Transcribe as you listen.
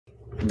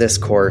this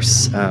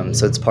course.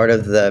 So it's part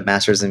of the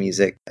Masters in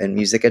Music and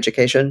Music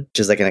Education, which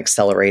is like an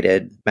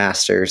accelerated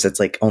master's. It's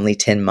like only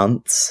 10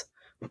 months.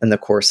 And the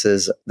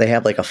courses, they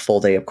have like a full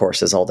day of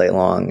courses all day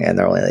long. And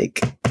they're only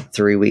like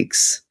 3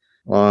 weeks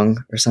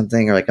long or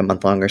something, or like a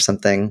month long or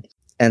something.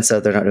 And so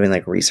they're not doing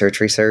like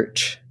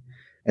research.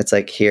 It's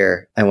like,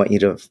 here, I want you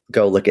to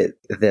go look at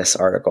this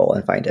article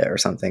and find it or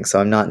something. So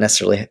I'm not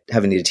necessarily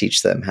having to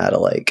teach them how to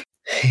like,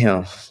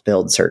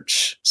 build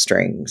search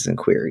strings and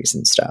queries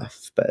and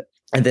stuff.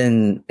 And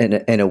then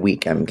in a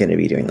week, I'm going to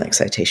be doing like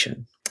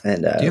citation.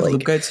 And do you have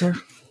LibGuides there?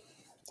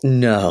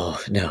 No.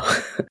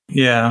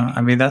 Yeah,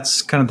 I mean,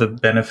 that's kind of the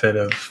benefit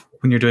of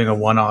when you're doing a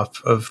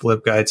one-off of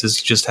LibGuides is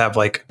you just have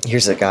like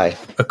here's a guide,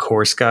 a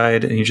course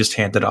guide, and you just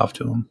hand it off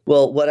to them.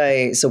 Well, we're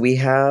a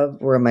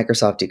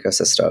Microsoft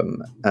ecosystem,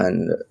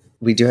 and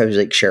we do have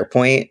like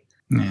SharePoint,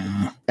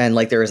 and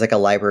like there is like a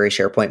library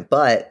SharePoint,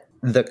 but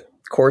the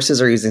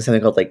courses are using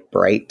something called like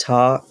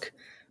BrightTalk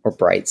or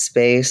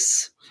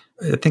Brightspace.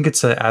 I think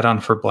it's an add-on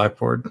for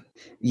Blackboard.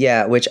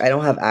 Yeah, which I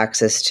don't have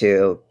access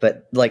to,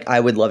 but like I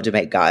would love to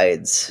make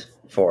guides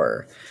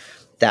for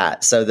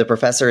that. So the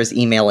professor is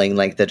emailing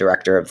like the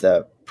director of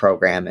the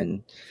program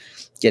and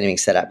getting me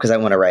set up because I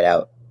want to write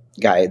out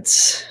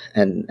guides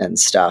and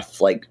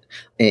stuff like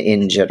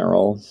in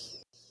general.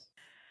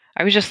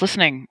 I was just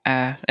listening.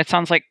 It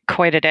sounds like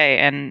quite a day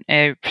and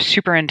a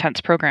super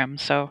intense program.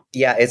 So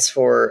yeah, it's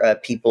for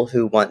people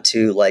who want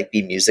to like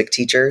be music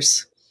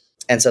teachers.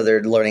 And so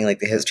they're learning like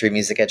the history of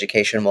music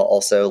education while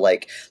also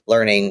like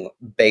learning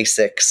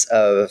basics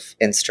of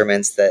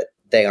instruments that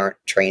they aren't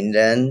trained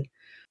in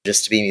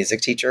just to be music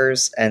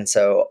teachers. And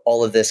so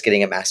all of this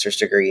getting a master's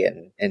degree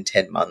in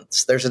 10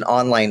 months. There's an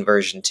online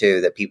version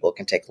too that people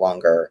can take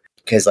longer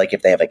because like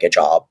if they have like a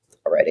job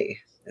already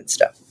and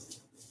stuff.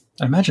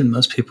 I imagine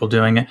most people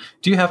doing it.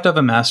 Do you have to have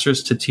a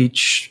master's to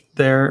teach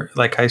there,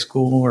 like high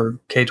school or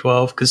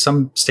K-12? Because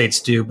some states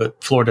do,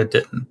 but Florida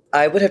didn't.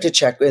 I would have to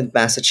check with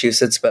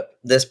Massachusetts, but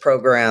this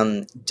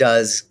program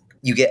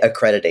you get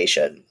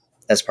accreditation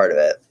as part of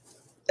it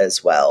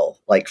as well,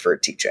 like for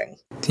teaching.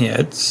 Yeah,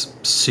 it's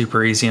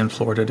super easy in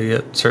Florida to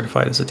get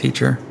certified as a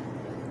teacher.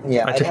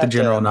 Yeah, I took the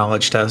general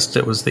knowledge test.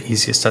 It was the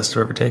easiest test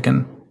I've ever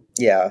taken.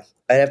 Yeah,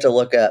 I'd have to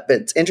look up.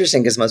 But it's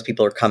interesting because most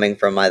people are coming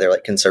from either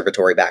like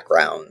conservatory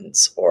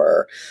backgrounds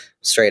or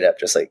straight up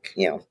just like,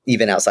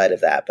 even outside of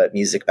that, but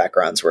music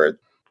backgrounds where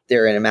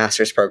they're in a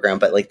master's program,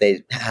 but like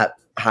they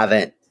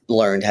haven't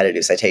learned how to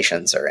do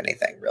citations or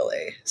anything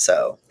really.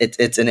 So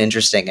it's an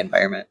interesting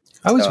environment.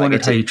 I always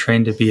wondered how you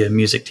train to be a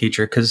music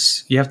teacher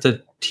because you have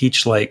to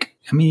teach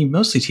you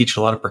mostly teach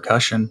a lot of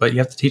percussion, but you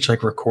have to teach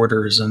like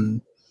recorders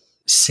and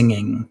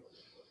singing.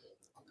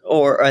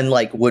 And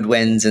like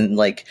woodwinds and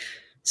like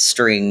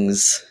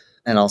strings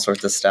and all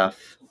sorts of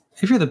stuff.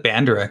 If you're the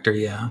band director,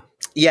 yeah.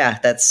 Yeah,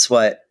 that's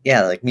like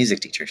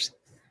music teachers.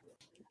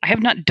 I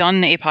have not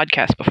done a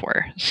podcast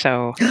before,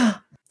 so...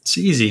 It's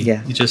easy.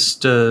 Yeah. You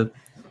just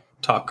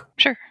talk.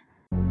 Sure.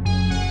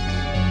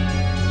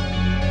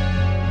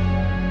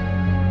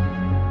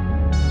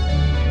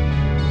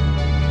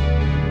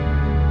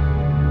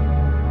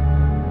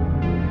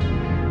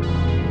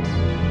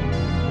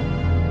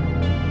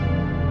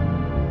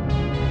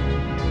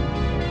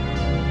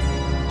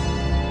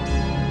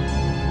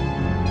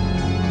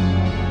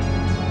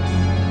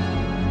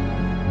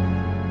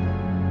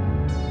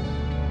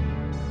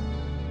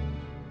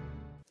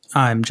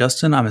 I'm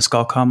Justin. I'm a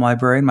Skullcom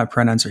librarian. My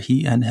pronouns are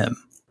he and him.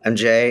 I'm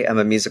Jay. I'm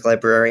a music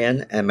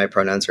librarian, and my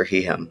pronouns are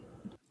he, him.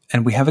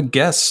 And we have a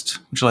guest.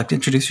 Would you like to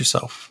introduce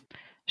yourself?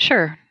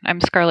 Sure. I'm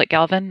Scarlett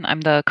Galvin.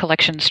 I'm the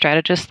collection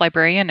strategist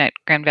librarian at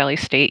Grand Valley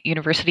State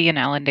University in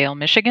Allendale,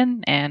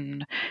 Michigan,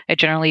 and I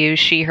generally use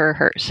she, her,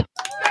 hers.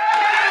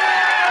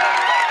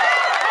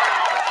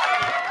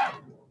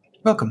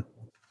 Welcome.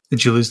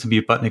 Did you lose the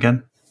mute button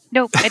again?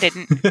 Nope, I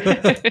didn't.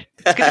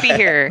 It's good to be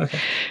here.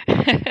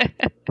 Okay.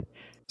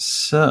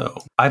 So,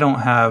 I don't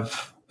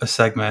have a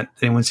segment.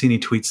 Anyone see any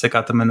tweets that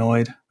got them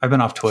annoyed? I've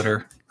been off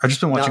Twitter. I've just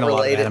been watching a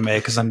lot of anime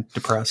because I'm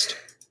depressed.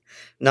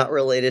 Not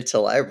related to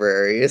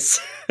libraries.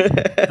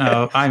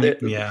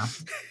 Yeah.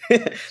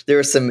 There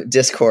was some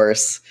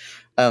discourse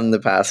the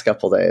past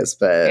couple days,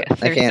 but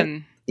yes, I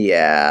can't.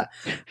 Yeah,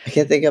 I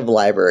can't think of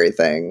library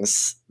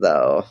things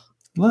though.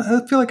 Well,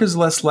 I feel like there's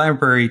less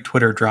library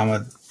Twitter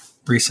drama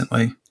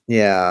recently.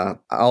 Yeah.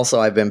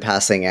 Also, I've been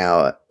passing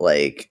out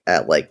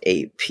at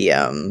 8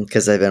 p.m.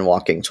 because I've been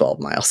walking 12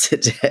 miles a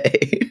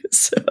day.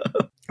 So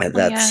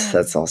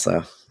that's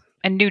also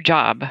a new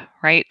job,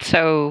 right?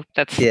 So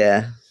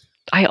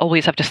I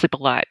always have to sleep a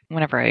lot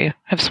whenever I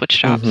have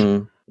switched jobs.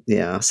 Mm-hmm.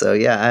 Yeah. So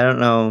I don't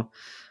know.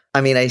 I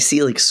mean, I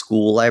see like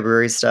school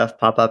library stuff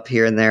pop up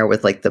here and there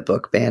with like the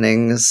book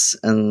bannings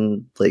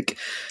and like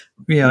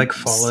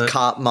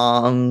cop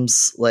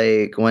moms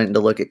like wanting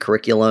to look at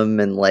curriculum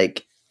and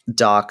like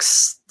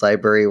docs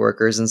library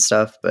workers and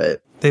stuff,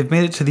 but they've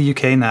made it to the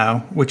UK now,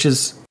 which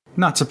is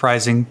not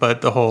surprising,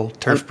 but the whole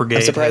TERF brigade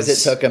I'm surprised it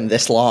took them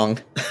this long.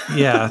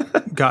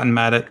 Gotten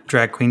mad at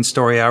drag queen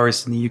story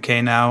hours in the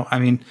UK now. I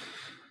mean,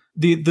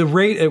 the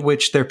rate at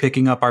which they're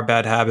picking up our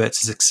bad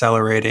habits is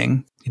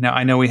accelerating.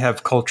 I know we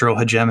have cultural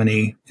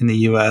hegemony in the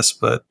U.S.,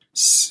 but,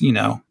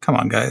 come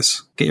on,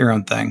 guys. Get your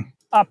own thing.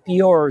 Up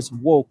yours,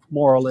 woke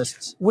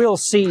moralists. We'll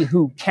see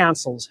who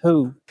cancels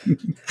who. I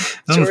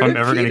don't know if I'm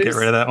ever going to get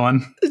rid of that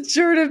one.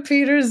 Jordan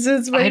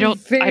Peterson's my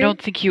favorite. I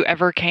don't think you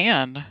ever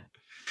can.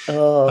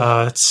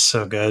 Oh, it's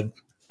so good.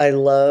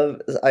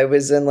 I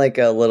was in like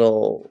a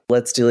little,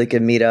 let's do like a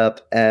meetup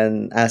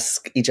and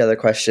ask each other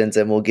questions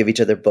and we'll give each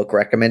other book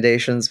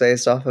recommendations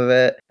based off of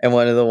it. And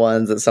one of the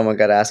ones that someone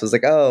got asked was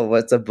like, oh,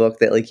 what's a book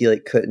that like you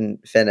like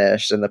couldn't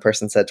finish? And the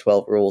person said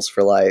 12 Rules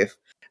for Life.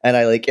 And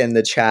I like in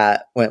the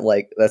chat went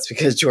like, that's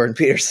because Jordan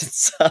Peterson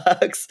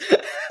sucks.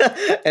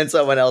 And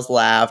someone else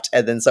laughed.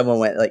 And then someone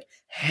went like,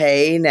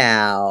 hey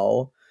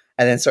now.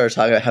 And then started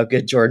talking about how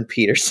good Jordan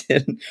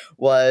Peterson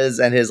was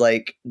and his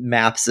like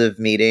Maps of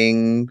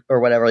Meaning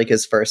or whatever, like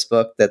his first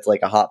book that's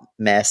like a hot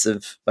mess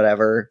of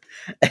whatever.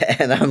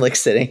 And I'm like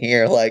sitting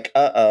here like,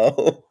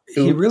 uh-oh.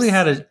 He really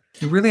had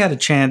a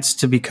chance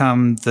to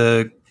become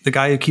the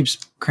guy who keeps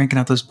cranking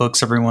out those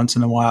books every once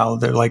in a while.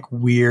 They're like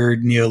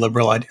weird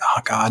neoliberal.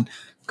 Oh God,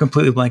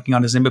 completely blanking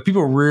on his name. But he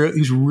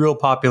was real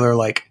popular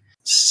like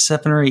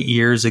 7 or 8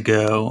 years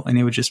ago, and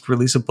he would just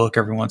release a book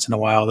every once in a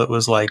while that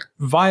was like,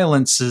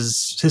 violence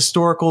is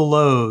historical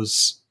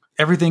lows,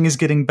 everything is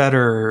getting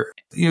better.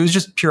 It was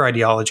just pure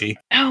ideology.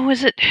 Oh,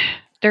 is it?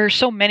 There are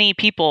so many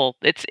people.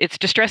 It's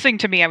distressing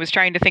to me. I was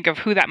trying to think of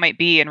who that might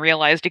be and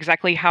realized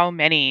exactly how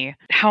many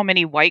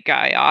white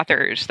guy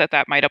authors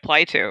that might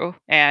apply to,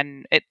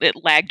 and it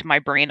lagged my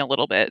brain a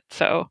little bit.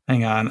 So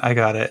hang on, I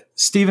got it.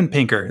 Steven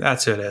Pinker,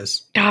 that's who it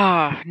is.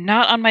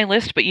 Not on my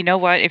list, but you know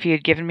what? If you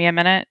had given me a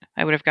minute,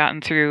 I would have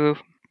gotten through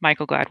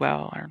Michael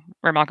Gladwell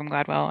or Malcolm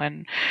Gladwell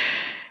and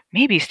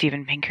maybe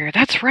Steven Pinker.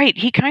 That's right.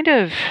 He's kind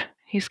of,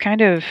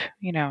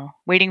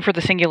 waiting for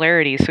the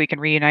singularity so he can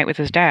reunite with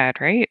his dad,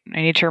 right?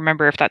 I need to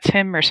remember if that's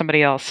him or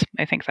somebody else.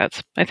 I think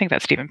that's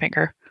Steven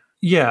Pinker.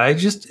 Yeah,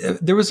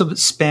 there was a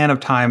span of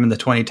time in the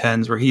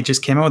 2010s where he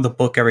just came out with a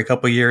book every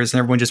couple of years and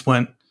everyone just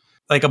went,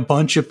 like a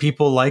bunch of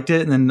people liked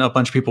it and then a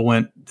bunch of people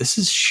went, this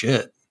is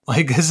shit.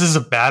 Like, this is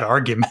a bad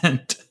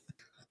argument.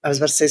 I was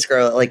about to say,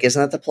 Scarlett, like,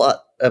 isn't that the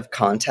plot of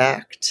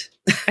Contact?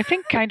 I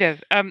think kind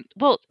of.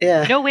 Well,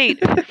 yeah. No,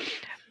 wait.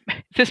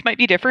 This might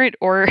be different,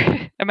 or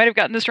I might have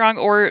gotten this wrong,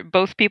 or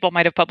both people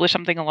might have published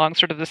something along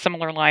sort of the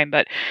similar line,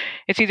 but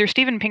it's either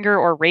Steven Pinker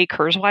or Ray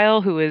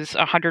Kurzweil, who is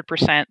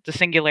 100% the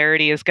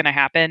singularity is going to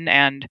happen,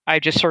 and I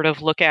just sort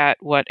of look at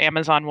what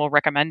Amazon will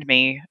recommend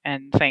me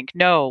and think,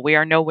 no, we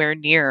are nowhere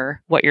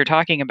near what you're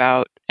talking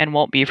about and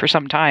won't be for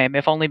some time,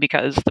 if only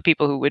because the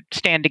people who would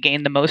stand to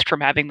gain the most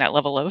from having that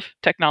level of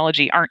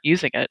technology aren't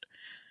using it.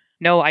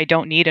 No, I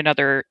don't need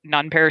another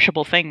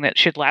non-perishable thing that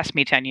should last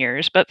me 10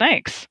 years, but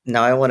thanks.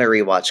 Now I want to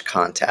rewatch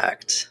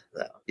Contact,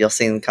 though. You'll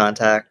seen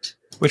Contact?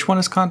 Which one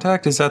is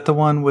Contact? Is that the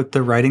one with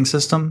the writing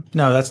system?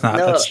 No, that's not.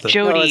 No, that's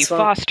Jodie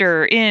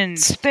Foster in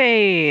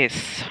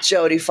space.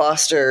 Jodie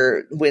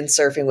Foster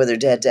windsurfing with her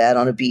dead dad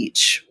on a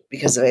beach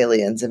because of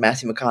aliens, and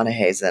Matthew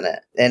McConaughey's in it.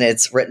 And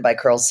it's written by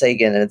Carl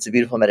Sagan, and it's a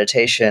beautiful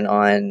meditation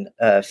on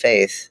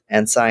faith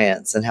and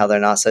science and how they're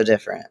not so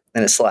different.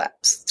 And it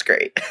slaps. It's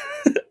great.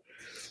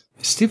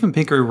 Steven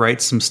Pinker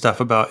writes some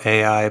stuff about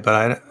AI,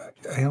 but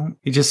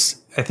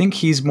I think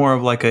he's more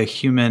of like a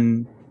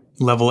human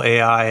level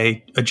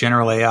AI. A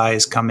general AI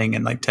is coming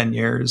in like 10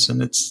 years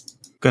and it's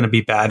going to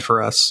be bad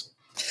for us.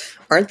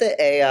 Aren't the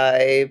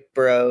AI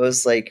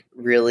bros like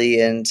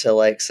really into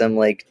like some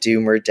like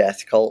doom or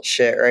death cult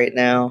shit right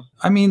now?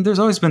 I mean, there's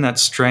always been that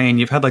strain.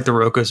 You've had like the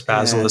Rokos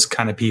Basilisk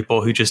kind of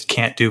people who just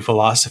can't do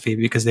philosophy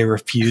because they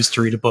refuse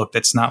to read a book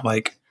that's not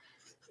like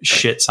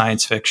shit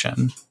science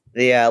fiction.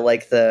 Yeah,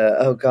 like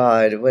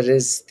what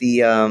is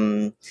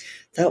the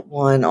that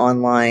one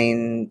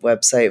online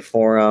website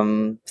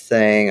forum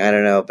thing? I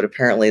don't know, but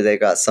apparently they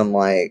got some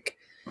like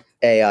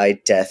AI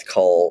death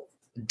cult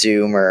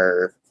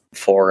doomer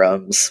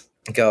forums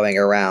going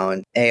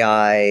around.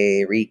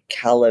 AI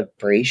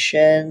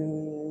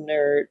recalibration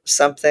or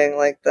something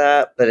like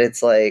that, but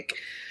it's like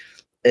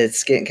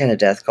it's getting kind of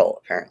death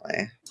cult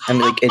apparently. I'm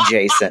like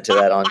adjacent to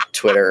that on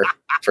Twitter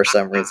for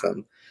some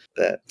reason.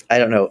 But I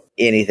don't know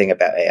anything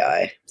about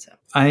AI. So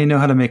I know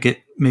how to make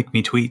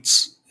me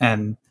tweets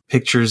and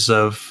pictures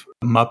of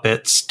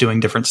Muppets doing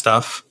different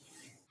stuff.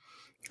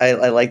 I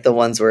like the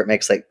ones where it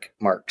makes like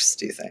Marks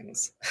do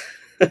things.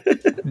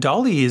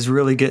 DALL-E is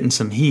really getting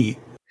some heat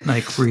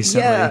like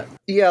recently.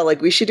 Yeah,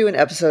 like we should do an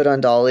episode on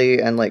DALL-E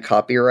and like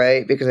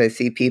copyright, because I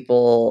see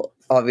people,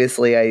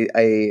 obviously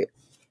I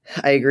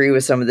agree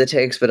with some of the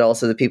takes, but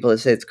also the people that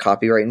say it's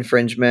copyright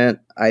infringement,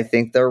 I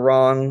think they're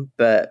wrong,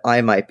 but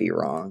I might be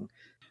wrong.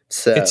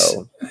 So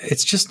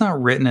it's just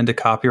not written into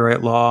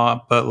copyright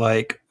law, but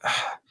like,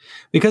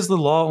 because the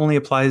law only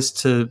applies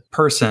to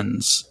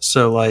persons.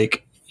 So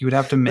like you would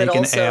have to make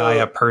an AI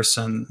a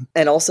person.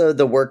 And also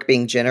the work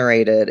being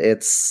generated,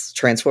 it's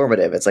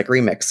transformative. It's like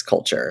remix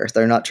culture.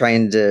 They're not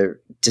trying to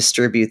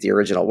distribute the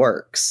original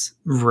works.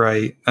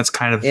 Right. That's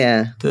kind of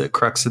the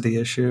crux of the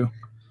issue.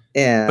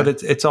 Yeah.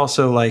 But it's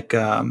also like,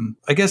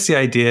 I guess the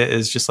idea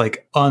is just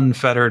like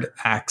unfettered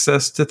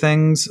access to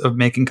things of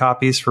making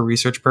copies for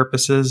research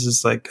purposes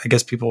is like, I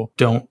guess people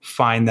don't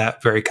find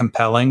that very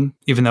compelling,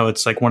 even though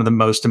it's like one of the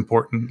most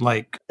important,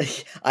 like,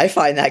 I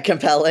find that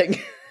compelling.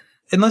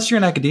 unless you're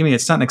in academia,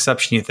 it's not an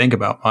exception you think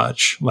about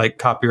much, like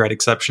copyright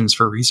exceptions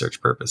for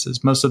research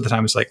purposes. Most of the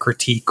time it's like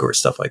critique or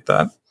stuff like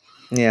that.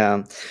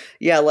 Yeah.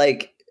 Yeah.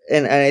 Like,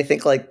 and I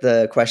think like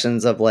the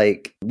questions of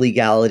like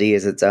legality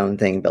is its own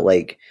thing, but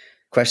like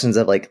questions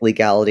of like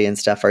legality and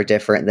stuff are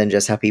different than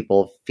just how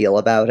people feel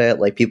about it.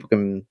 Like people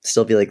can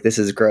still be like, this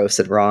is gross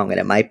and wrong, and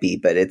it might be,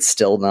 but it's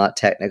still not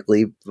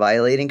technically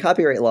violating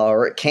copyright law,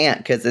 or it can't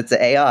because it's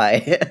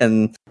AI.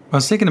 And I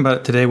was thinking about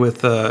it today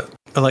with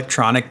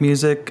electronic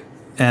music,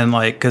 and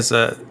like, because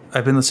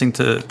I've been listening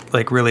to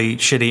like really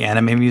shitty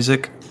anime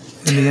music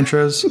in the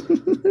intros,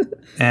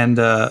 and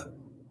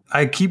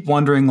I keep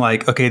wondering,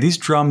 like, okay, these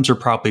drums are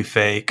probably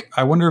fake.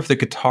 I wonder if the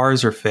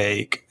guitars are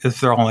fake,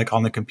 if they're all like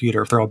on the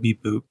computer, if they're all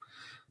beep boop.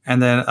 And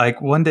then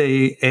like one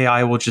day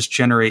AI will just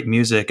generate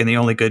music, and the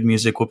only good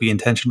music will be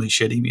intentionally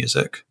shitty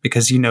music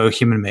because a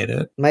human made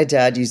it. my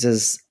dad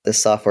uses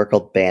this software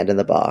called Band in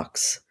the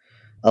Box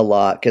a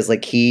lot because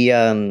like he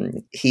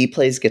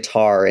plays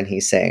guitar and he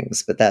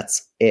sings, but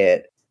that's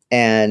it.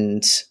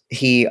 And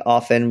he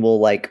often will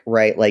like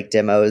write like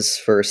demos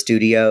for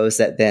studios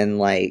that then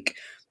like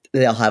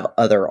they'll have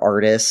other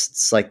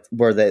artists like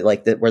where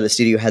the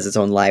studio has its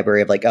own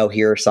library of like, oh,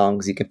 here are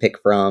songs you can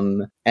pick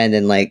from, and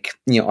then like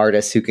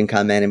artists who can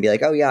come in and be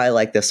like, oh yeah, I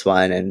like this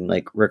one, and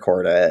like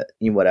record it,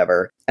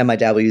 whatever. And my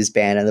dad will use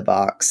Band in the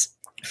Box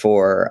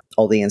for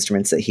all the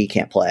instruments that he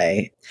can't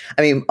play.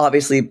 I mean,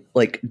 obviously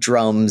like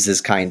drums is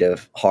kind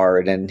of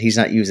hard, and he's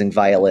not using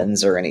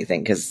violins or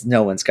anything because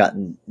no one's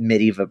gotten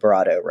MIDI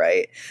vibrato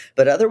right,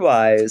 but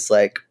otherwise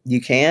like you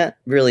can't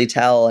really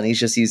tell. And he's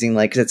just using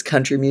like, 'cause it's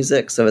country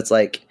music, so it's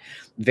like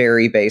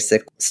very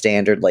basic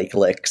standard like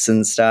licks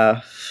and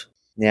stuff.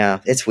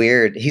 Yeah, it's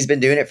weird. He's been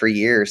doing it for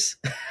years.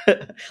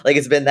 Like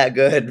it's been that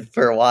good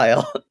for a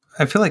while.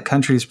 I feel like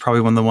country is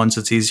probably one of the ones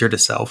that's easier to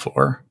sell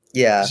for.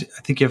 Yeah.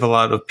 I think you have a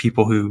lot of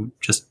people who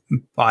just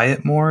buy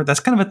it more. That's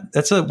kind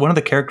of one of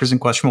the characters in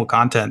Questionable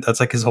Content. That's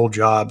like his whole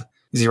job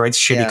is he writes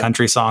shitty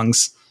country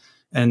songs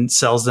and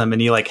sells them,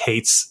 and he like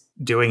hates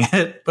doing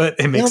it, but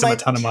it makes him a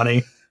ton of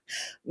money.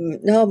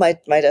 No, my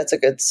dad's a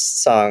good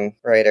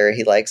songwriter.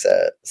 He likes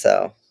it.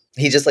 So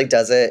he just like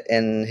does it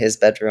in his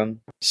bedroom.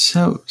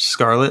 So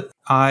Scarlett,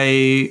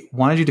 I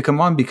wanted you to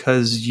come on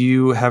because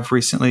you have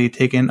recently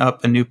taken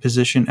up a new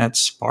position at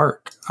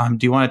Spark.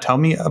 Do you want to tell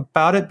me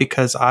about it?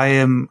 Because I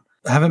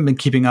haven't been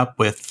keeping up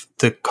with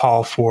the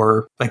call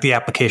for like the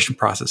application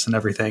process and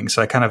everything.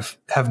 So I kind of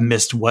have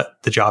missed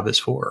what the job is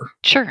for.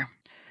 Sure.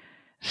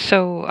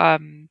 So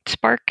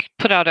Spark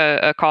put out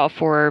a call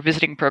for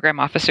visiting program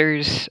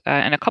officers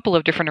in a couple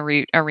of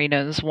different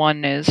arenas.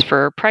 One is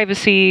for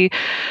privacy.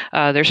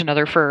 There's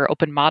another for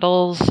open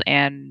models,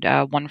 and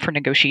one for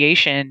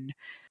negotiation.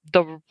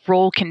 The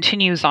role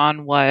continues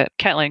on what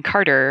Caitlin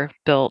Carter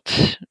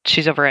built.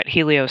 She's over at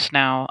Helios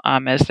now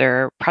as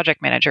their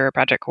project manager or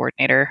project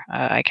coordinator.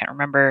 I can't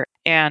remember.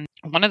 And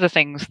one of the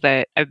things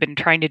that I've been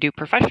trying to do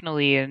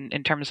professionally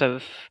in terms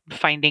of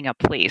finding a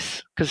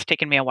place, because it's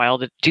taken me a while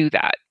to do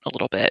that a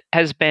little bit,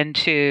 has been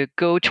to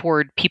go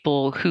toward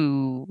people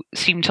who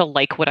seem to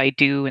like what I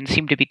do and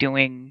seem to be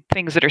doing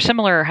things that are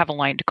similar or have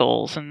aligned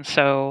goals. And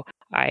so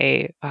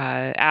I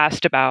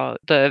asked about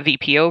the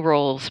VPO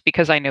roles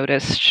because I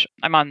noticed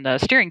I'm on the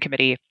steering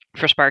committee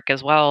for Spark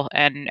as well,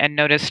 and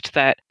noticed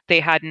that they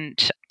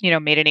hadn't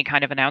made any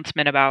kind of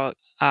announcement about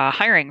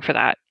hiring for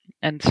that.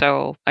 And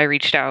so I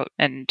reached out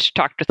and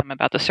talked with them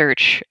about the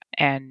search,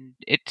 and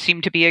it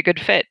seemed to be a good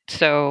fit.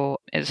 So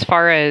as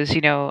far as,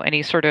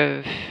 any sort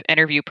of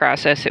interview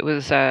process, it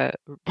was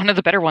one of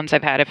the better ones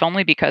I've had, if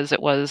only because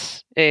it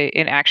was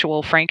an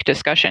actual frank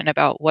discussion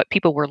about what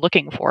people were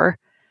looking for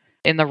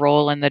in the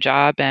role and the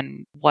job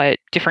and what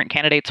different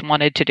candidates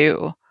wanted to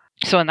do.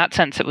 So in that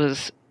sense, it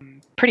was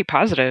pretty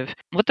positive.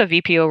 What the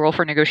VPO role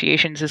for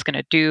negotiations is going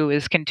to do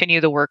is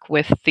continue the work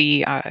with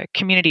the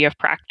community of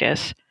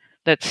practice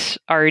that's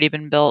already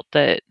been built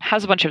that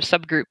has a bunch of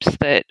subgroups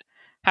that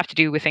have to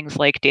do with things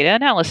like data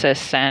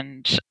analysis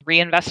and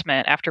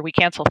reinvestment after we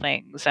cancel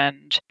things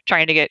and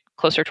trying to get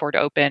closer toward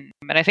open.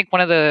 And I think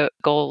one of the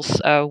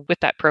goals with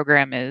that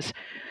program is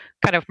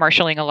kind of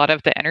marshaling a lot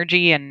of the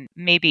energy and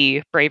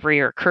maybe bravery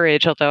or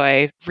courage, although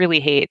I really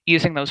hate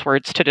using those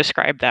words to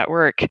describe that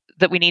work,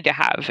 that we need to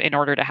have in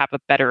order to have a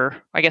better,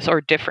 I guess,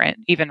 or different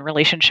even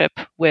relationship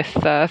with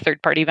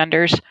third-party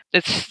vendors.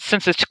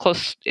 Since it's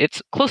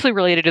closely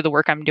related to the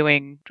work I'm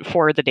doing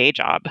for the day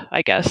job,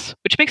 I guess,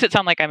 which makes it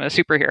sound like I'm a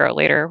superhero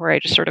later, where I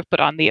just sort of put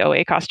on the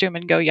OA costume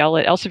and go yell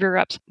at Elsevier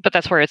reps. But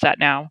that's where it's at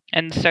now.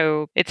 And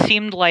so it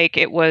seemed like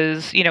it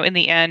was, in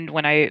the end,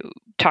 when I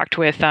talked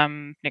with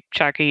Nick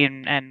Chackey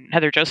and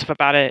Heather Joseph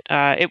about it,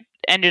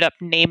 ended up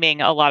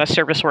naming a lot of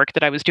service work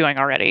that I was doing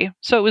already.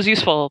 So it was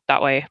useful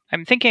that way.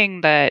 I'm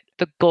thinking that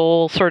the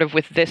goal sort of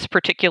with this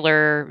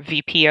particular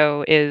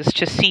VPO is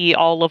to see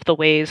all of the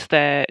ways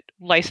that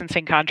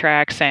licensing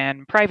contracts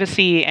and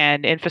privacy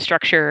and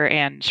infrastructure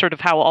and sort of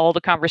how all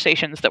the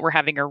conversations that we're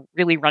having are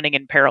really running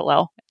in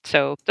parallel.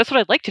 So that's what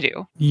I'd like to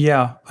do.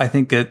 Yeah, I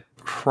think it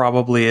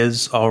probably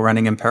is all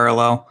running in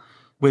parallel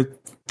with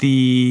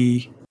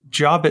the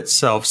job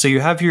itself. So you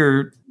have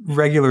your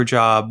regular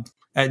job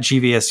at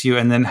GVSU,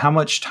 and then how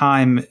much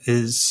time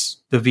is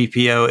the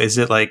VPO? Is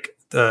it like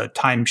the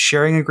time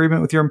sharing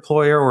agreement with your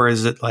employer, or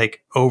is it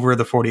like over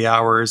the 40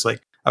 hours?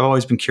 Like, I've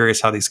always been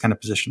curious how these kind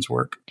of positions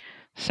work.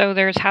 So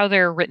there's how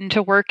they're written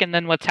to work and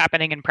then what's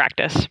happening in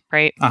practice,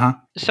 right? Uh-huh.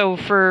 So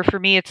for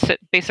me, it's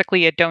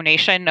basically a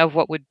donation of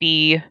what would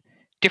be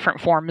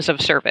different forms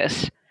of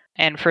service.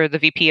 And for the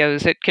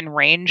VPOs, it can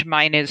range.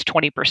 Mine is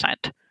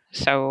 20%.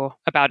 So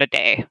about a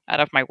day out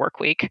of my work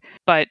week.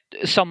 But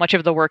so much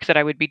of the work that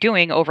I would be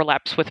doing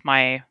overlaps with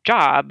my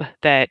job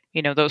that,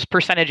 those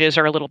percentages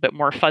are a little bit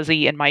more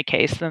fuzzy in my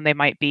case than they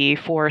might be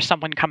for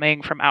someone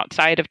coming from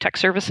outside of tech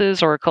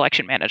services or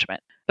collection management.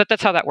 But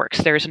that's how that works.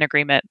 There's an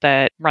agreement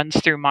that runs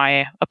through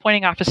my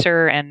appointing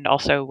officer and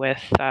also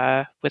with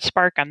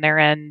Spark on their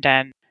end.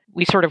 And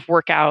we sort of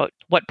work out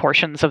what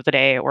portions of the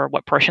day or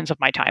what portions of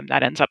my time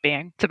that ends up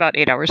being. It's about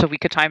 8 hours a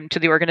week of time to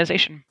the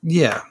organization.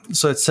 Yeah.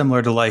 So it's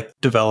similar to like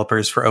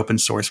developers for open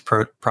source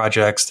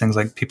projects, things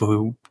like people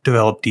who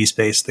develop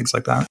DSpace, things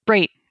like that.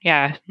 Right.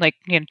 Yeah. Like,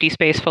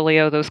 DSpace,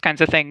 Folio, those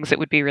kinds of things. It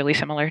would be really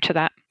similar to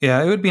that.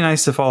 Yeah. It would be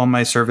nice if all of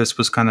my service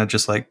was kind of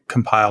just like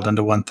compiled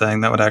into one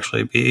thing. That would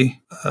actually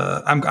be,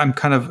 I'm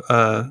kind of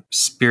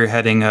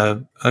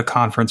spearheading a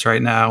conference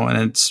right now, and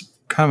it's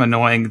kind of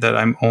annoying that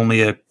I'm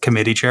only a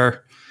committee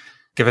chair,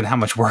 given how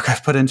much work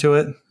I've put into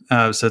it.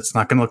 So it's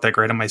not going to look that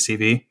great on my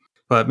CV.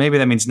 But maybe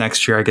that means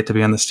next year I get to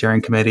be on the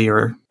steering committee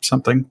or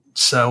something.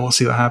 So we'll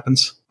see what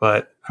happens.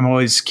 But I'm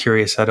always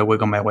curious how to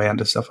wiggle my way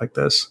into stuff like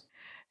this.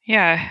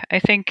 Yeah, I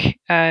think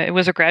it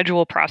was a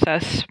gradual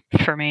process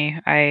for me.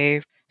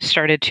 I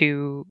started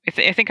to,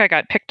 I think I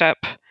got picked up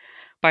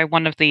by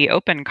one of the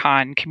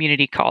OpenCon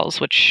community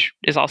calls, which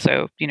is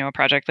also, a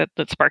project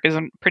that Spark is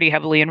pretty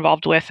heavily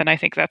involved with. And I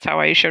think that's how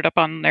I showed up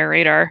on their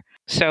radar.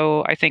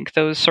 So I think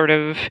those sort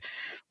of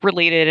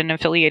related and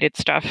affiliated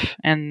stuff,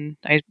 and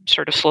I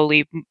sort of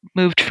slowly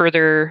moved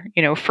further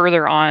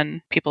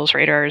on people's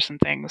radars and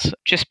things,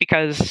 just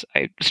because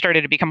I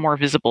started to become more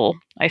visible,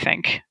 I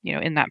think,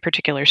 in that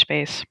particular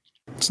space.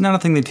 It's not a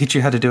thing they teach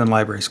you how to do in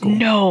library school.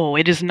 No,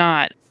 it is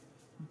not.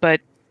 But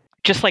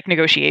just like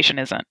negotiation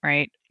isn't,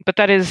 right? But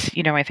that is,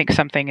 I think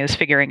something is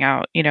figuring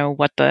out,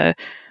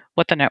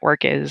 what the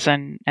network is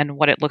and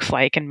what it looks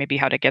like and maybe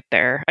how to get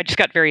there. I just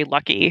got very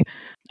lucky,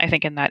 I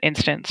think, in that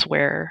instance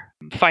where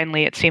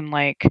finally it seemed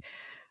like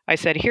I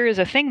said, here is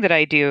a thing that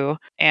I do,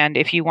 and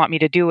if you want me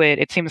to do it,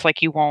 it seems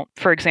like you won't,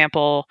 for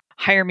example,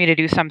 hire me to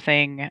do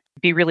something,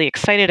 be really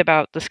excited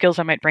about the skills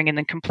I might bring, and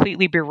then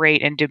completely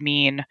berate and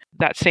demean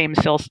that same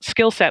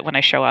skill set when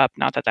I show up.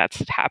 Not that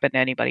that's happened to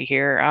anybody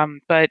here,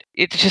 but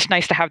it's just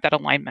nice to have that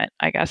alignment,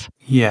 I guess.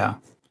 Yeah.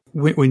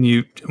 When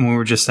we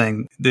were just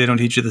saying they don't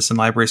teach you this in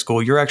library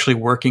school, you're actually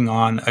working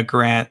on a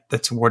grant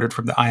that's awarded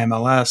from the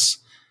IMLS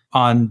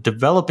on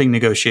developing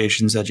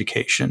negotiations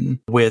education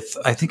with,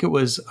 I think it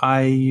was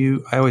I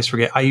always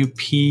forget,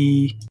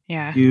 IUP.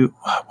 Yeah.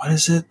 What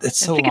is it? It's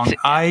so long.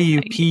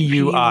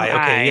 IUPUI.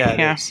 Okay. Yeah.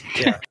 It is.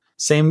 Yeah.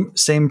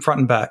 Same front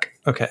and back.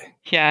 Okay.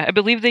 Yeah, I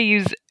believe they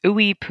use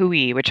Ooey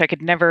Pooey, which I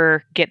could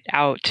never get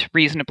out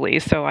reasonably,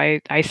 so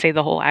I say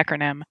the whole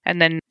acronym.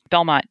 And then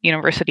Belmont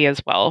University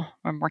as well.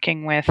 I'm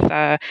working with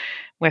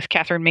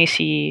Catherine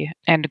Macy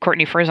and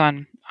Courtney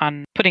Furzon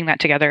on putting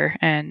that together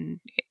and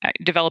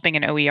developing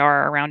an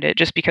OER around it,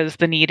 just because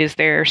the need is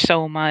there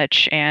so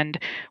much, and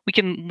we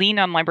can lean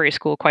on library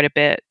school quite a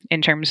bit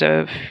in terms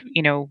of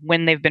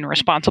when they've been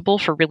responsible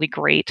for really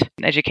great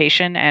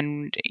education,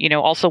 and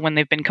also when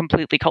they've been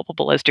completely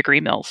culpable as degree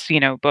mills.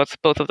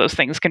 Both of those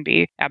things can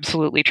be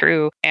absolutely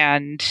true.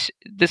 And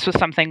this was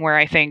something where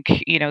I think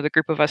the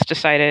group of us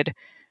decided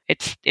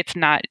it's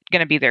not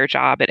going to be their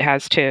job. It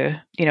has to,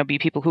 be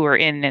people who are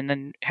in and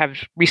then have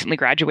recently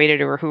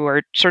graduated or who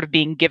are sort of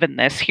being given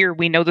this. Here,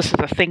 we know this is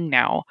a thing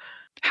now.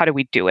 How do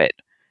we do it?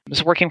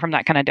 So working from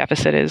that kind of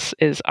deficit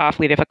is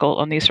awfully difficult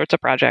on these sorts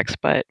of projects,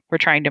 but we're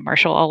trying to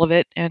marshal all of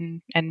it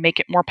and make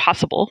it more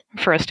possible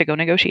for us to go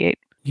negotiate.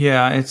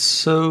 Yeah, it's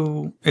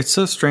so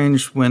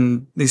strange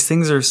when these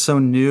things are so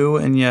new,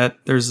 and yet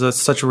there's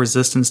such a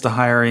resistance to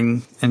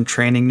hiring and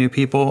training new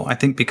people. I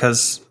think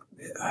because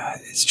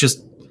it's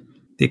just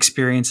the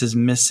experience is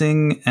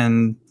missing,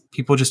 and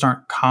people just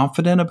aren't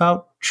confident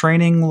about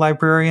training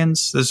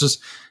librarians. There's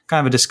just kind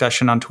of a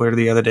discussion on Twitter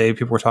the other day.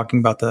 People were talking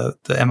about the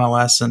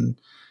MLS and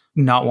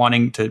not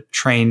wanting to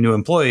train new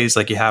employees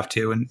like you have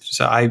to. And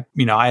so I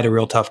had a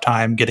real tough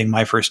time getting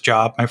my first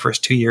job, my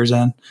first 2 years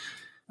in.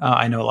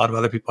 I know a lot of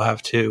other people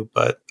have too,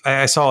 but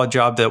I saw a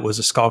job that was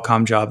a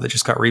Skullcom job that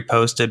just got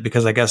reposted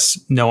because I guess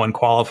no one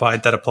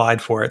qualified that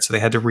applied for it. So they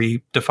had to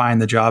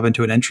redefine the job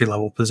into an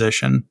entry-level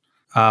position.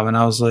 And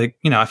I was like,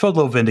 I felt a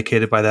little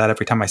vindicated by that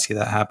every time I see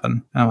that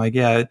happen. And I'm like,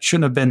 yeah, it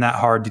shouldn't have been that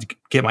hard to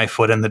get my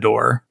foot in the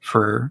door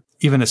for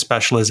even a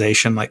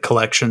specialization like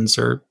collections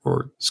or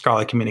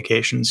scholarly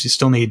communications. You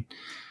still need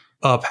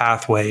a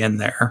pathway in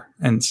there,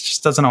 and it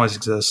just doesn't always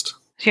exist.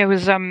 See,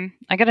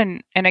 I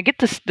get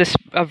this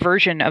a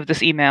version of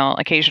this email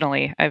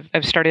occasionally.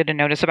 I've started to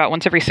notice about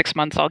once every 6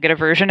 months, I'll get a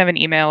version of an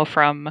email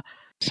from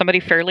somebody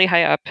fairly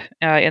high up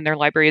in their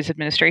library's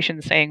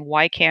administration saying,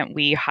 why can't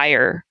we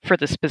hire for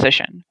this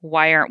position?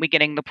 Why aren't we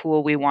getting the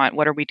pool we want?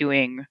 What are we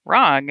doing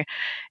wrong?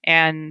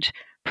 And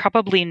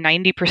probably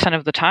 90%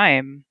 of the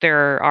time,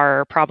 there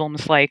are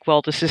problems like,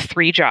 well, this is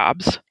 3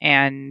 jobs,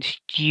 and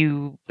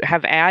you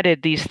have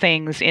added these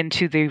things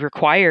into the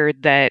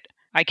required that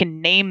I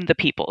can name the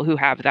people who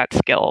have that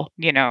skill,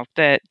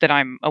 that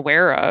I'm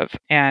aware of.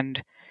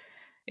 And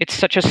it's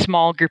such a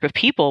small group of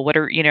people. What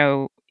are,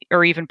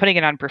 or even putting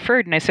it on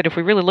preferred. And I said, if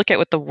we really look at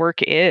what the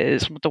work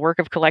is, what the work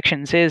of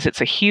collections is, it's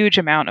a huge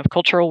amount of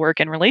cultural work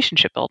and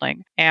relationship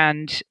building.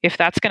 And if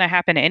that's going to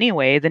happen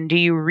anyway, then do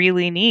you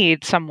really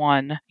need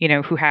someone,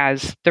 who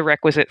has the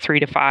requisite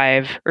 3 to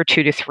 5 or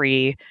 2 to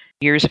 3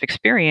 years of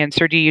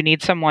experience? Or do you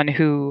need someone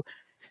who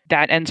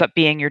that ends up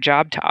being your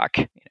job talk?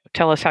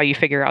 Tell us how you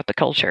figure out the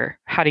culture.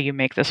 How do you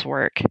make this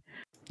work?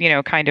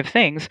 Kind of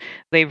things.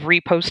 They've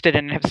reposted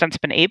and have since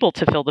been able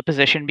to fill the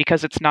position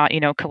because it's not,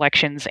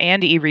 collections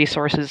and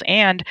e-resources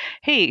and,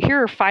 hey,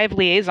 here are 5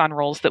 liaison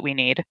roles that we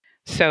need.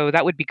 So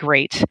that would be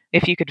great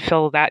if you could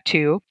fill that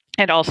too,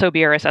 and also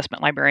be our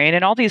assessment librarian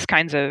and all these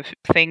kinds of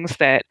things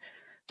that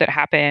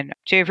happen.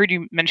 Jay, I've heard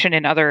you mention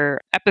in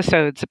other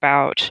episodes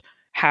about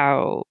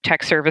how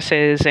tech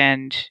services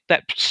and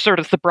that sort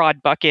of the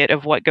broad bucket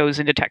of what goes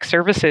into tech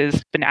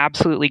services been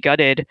absolutely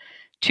gutted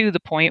to the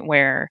point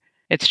where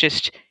it's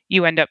just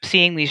you end up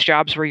seeing these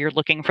jobs where you're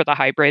looking for the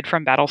hybrid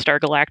from Battlestar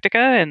Galactica,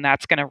 and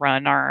that's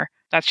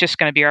just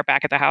going to be our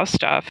back of the house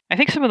stuff. I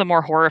think some of the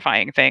more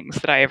horrifying things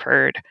that I have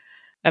heard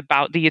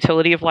about the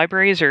utility of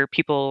libraries, or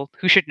people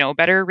who should know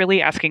better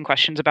really asking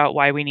questions about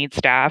why we need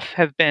staff,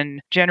 have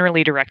been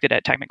generally directed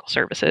at technical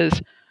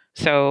services.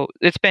 So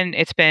it's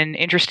been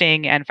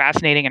interesting and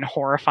fascinating and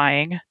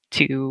horrifying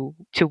to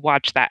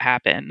watch that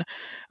happen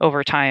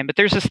over time. But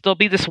there'll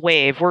be this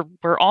wave.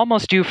 We're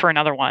almost due for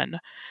another one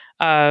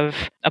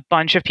of a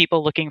bunch of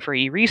people looking for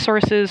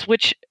e-resources,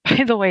 which,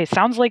 by the way,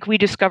 sounds like we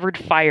discovered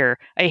fire.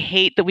 I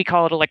hate that we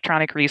call it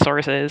electronic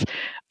resources.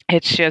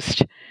 It's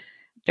just,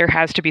 there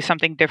has to be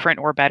something different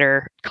or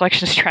better.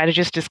 Collection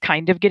strategist is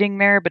kind of getting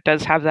there, but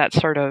does have that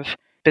sort of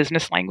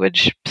business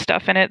language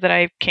stuff in it that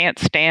I can't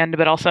stand,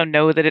 but also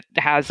know that it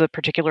has a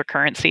particular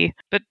currency.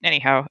 But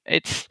anyhow,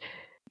 it's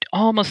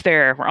almost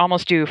there. We're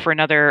almost due for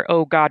another,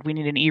 oh God, we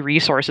need an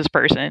e-resources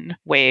person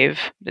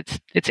wave.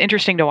 It's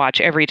interesting to watch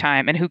every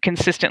time, and who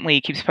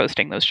consistently keeps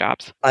posting those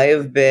jobs. I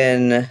have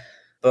been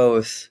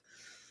both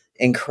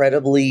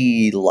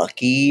incredibly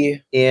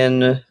lucky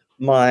in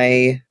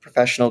my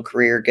professional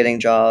career getting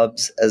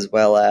jobs, as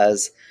well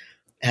as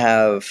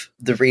have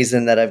the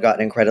reason that I've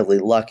gotten incredibly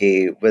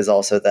lucky was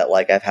also that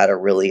I've had a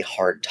really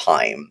hard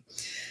time,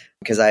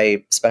 because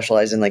I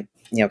specialize in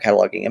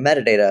cataloging and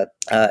metadata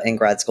in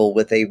grad school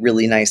with a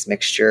really nice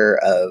mixture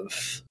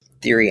of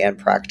theory and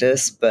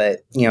practice. But,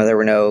 there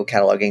were no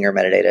cataloging or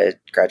metadata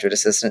graduate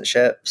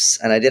assistantships,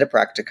 and I did a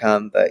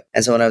practicum.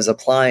 And so when I was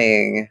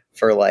applying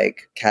for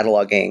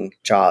cataloging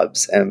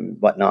jobs and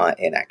whatnot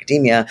in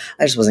academia,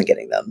 I just wasn't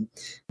getting them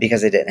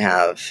because I didn't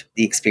have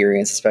the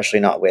experience,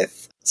 especially not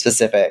with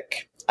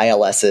specific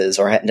ILSs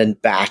or hadn't done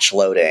batch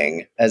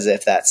loading, as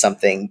if that's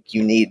something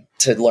you need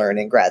to learn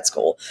in grad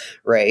school,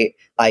 right?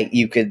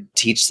 You could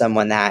teach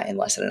someone that in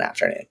less than an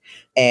afternoon.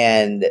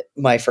 And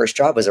my first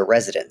job was a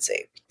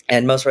residency.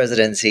 And most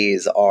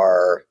residencies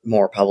are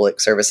more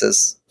public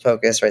services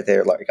focused, right?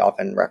 They're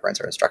often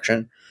reference or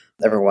instruction.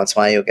 Every once in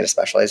a while you'll get a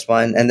specialized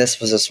one. And this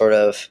was a sort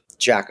of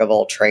jack of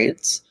all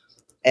trades.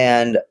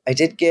 And I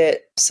did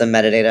get some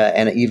metadata,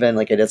 and even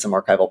I did some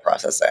archival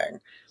processing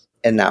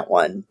in that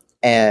one.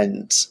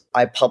 And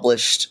I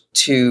published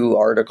 2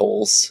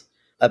 articles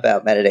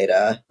about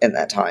metadata in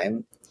that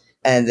time.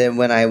 And then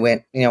when I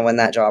went, when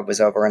that job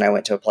was over and I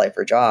went to apply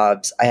for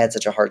jobs, I had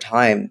such a hard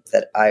time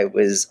that I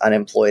was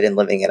unemployed and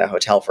living in a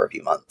hotel for a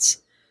few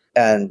months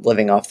and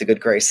living off the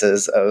good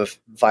graces of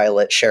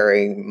Violet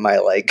sharing my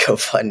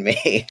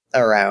GoFundMe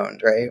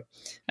around, right?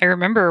 I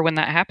remember when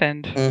that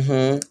happened.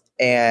 Mm-hmm.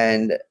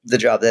 And the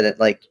job that at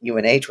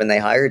UNH, when they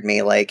hired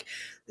me,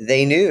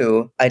 they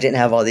knew I didn't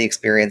have all the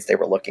experience they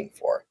were looking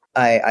for.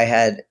 I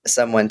had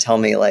someone tell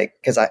me,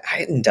 because I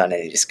hadn't done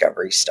any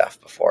discovery stuff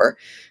before.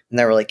 And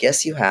they were like,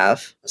 yes, you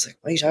have. I was like,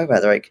 what are you talking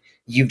about? They're like,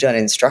 you've done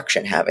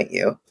instruction, haven't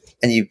you?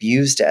 And you've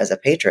used it as a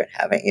patron,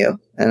 haven't you?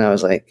 And I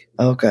was like,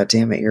 oh, God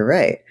damn it, you're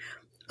right.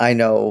 I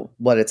know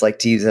what it's like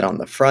to use it on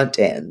the front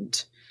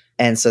end.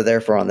 And so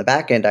therefore on the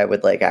back end, I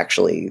would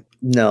actually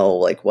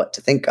know what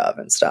to think of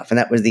and stuff. And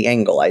that was the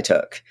angle I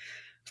took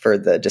for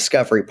the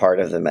discovery part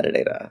of the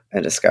metadata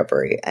and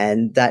discovery.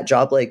 And that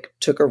job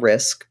took a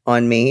risk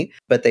on me,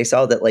 but they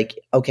saw that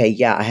okay,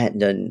 yeah, I hadn't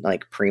done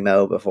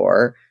Primo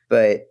before,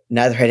 but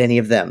neither had any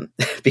of them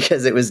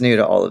because it was new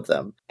to all of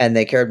them. And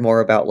they cared more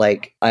about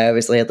like, I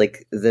obviously had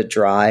like the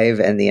drive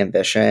and the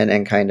ambition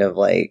and kind of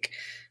like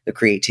the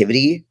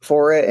creativity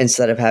for it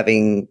instead of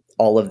having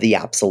all of the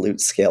absolute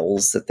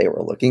skills that they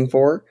were looking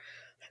for.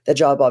 That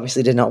job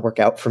obviously did not work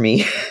out for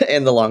me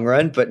in the long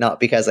run, but not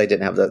because I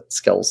didn't have the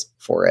skills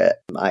for it.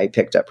 I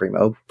picked up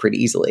Primo pretty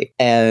easily.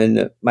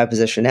 And my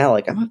position now,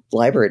 like I'm a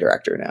library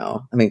director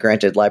now. I mean,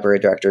 granted, library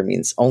director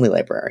means only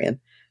librarian.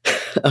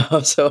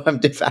 So I'm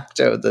de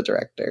facto the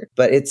director,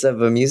 but it's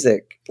of a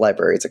music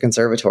library. It's a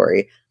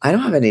conservatory. I don't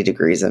have any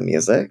degrees in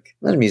music.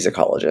 I'm not a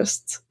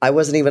musicologist. I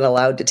wasn't even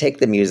allowed to take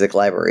the music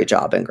library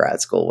job in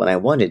grad school when I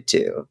wanted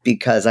to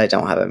because I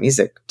don't have a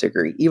music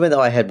degree, even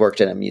though I had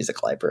worked in a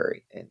music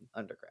library in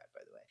undergrad,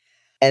 by the way.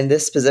 And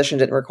this position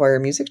didn't require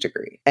a music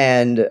degree.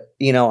 And,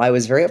 you know, I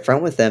was very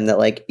upfront with them that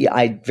like, yeah,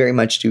 I very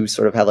much do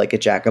sort of have like a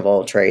jack of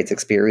all trades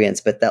experience,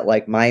 but that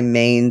like my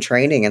main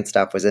training and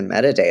stuff was in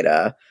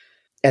metadata.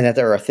 And that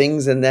there are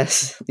things in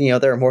this, you know,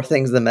 there are more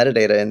things than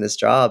metadata in this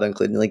job,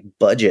 including like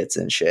budgets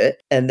and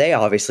shit. And they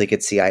obviously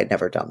could see I had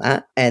never done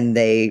that. And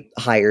they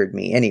hired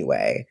me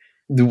anyway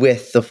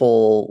with the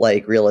full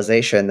like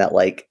realization that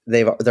like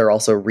they're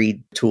also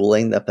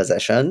retooling the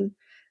position.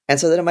 And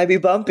so that it might be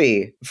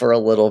bumpy for a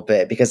little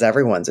bit because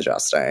everyone's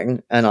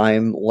adjusting and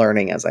I'm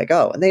learning as I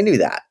go. And they knew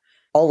that.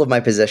 All of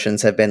my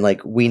positions have been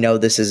like, we know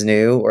this is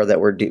new or that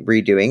we're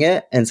redoing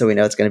it. And so we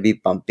know it's going to be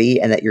bumpy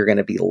and that you're going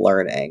to be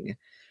learning.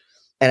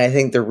 And I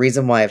think the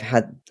reason why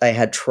I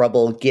had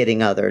trouble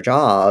getting other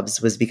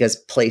jobs was because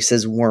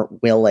places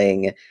weren't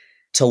willing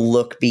to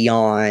look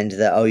beyond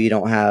the, oh, you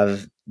don't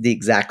have the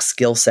exact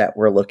skill set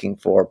we're looking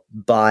for.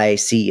 Bye,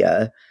 see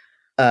ya.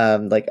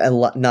 Like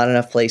not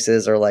enough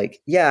places are like,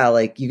 yeah,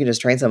 like you can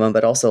just train someone,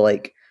 but also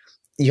like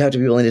you have to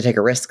be willing to take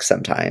a risk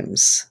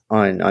sometimes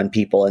on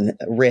people and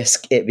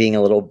risk it being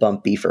a little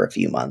bumpy for a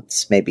few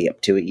months, maybe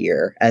up to a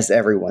year as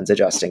everyone's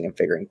adjusting and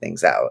figuring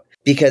things out.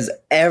 Because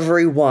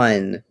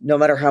everyone, no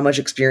matter how much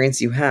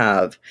experience you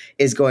have,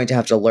 is going to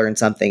have to learn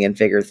something and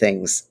figure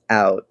things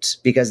out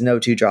because no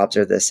two jobs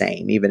are the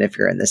same, even if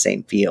you're in the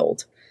same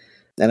field.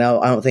 And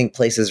I don't think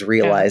places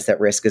realize that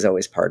risk is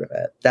always part of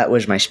it. That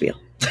was my spiel.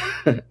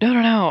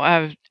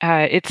 No.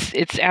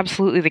 It's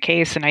absolutely the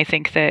case, and I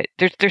think that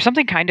there's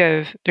something kind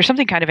of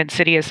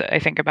insidious, I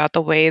think, about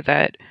the way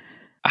that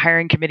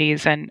hiring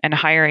committees and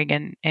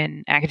hiring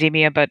in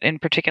academia, but in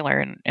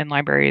particular in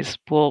libraries,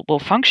 will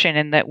function.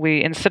 In that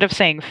we, instead of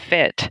saying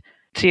fit,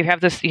 so you have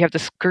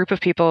this group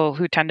of people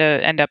who tend to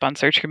end up on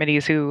search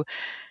committees who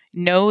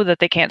know that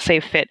they can't say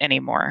fit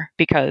anymore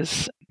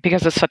because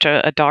it's such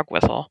a dog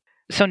whistle.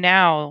 So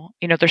now,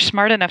 you know, they're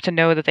smart enough to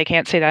know that they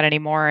can't say that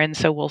anymore. And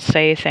so we'll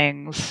say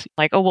things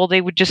like, oh, well,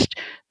 this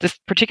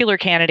particular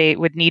candidate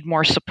would need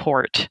more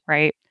support,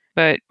 right?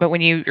 But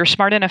when you're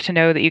smart enough to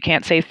know that you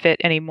can't say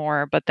fit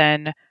anymore, but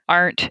then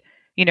aren't,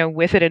 you know,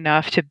 with it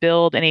enough to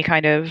build any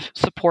kind of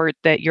support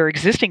that your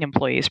existing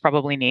employees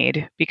probably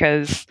need,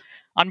 because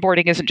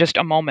onboarding isn't just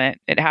a moment.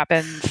 It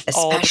happens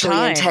all the time.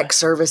 Especially in tech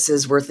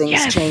services where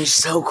things change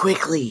so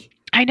quickly.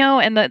 I know.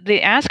 And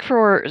the ask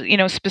for, you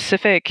know,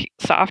 specific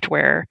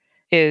software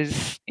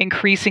is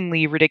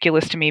increasingly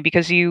ridiculous to me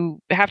because you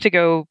have to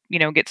go, you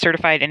know, get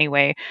certified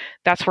anyway.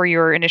 That's where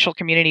your initial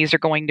communities are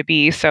going to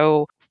be.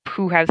 So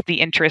who has the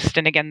interest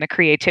and, again, the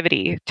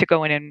creativity to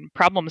go in and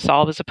problem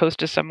solve as opposed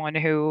to someone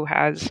who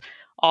has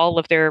all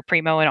of their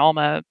Primo and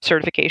Alma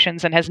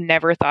certifications and has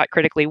never thought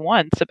critically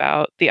once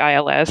about the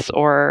ILS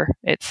or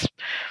its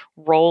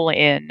role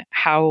in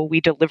how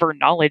we deliver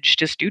knowledge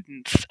to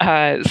students.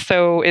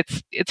 So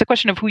it's a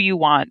question of who you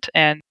want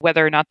and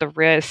whether or not the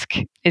risk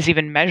is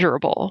even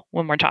measurable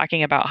when we're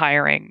talking about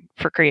hiring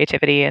for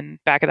creativity and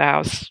back of the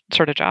house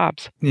sort of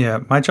jobs. Yeah,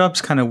 my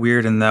job's kind of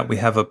weird in that we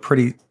have a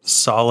pretty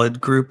solid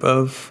group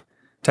of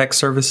tech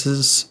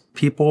services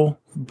people,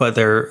 but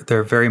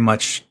they're very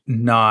much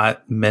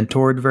not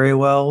mentored very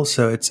well.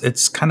 So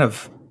it's kind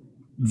of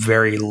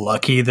very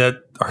lucky that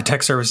our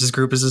tech services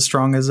group is as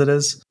strong as it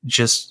is.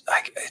 Just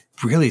it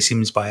really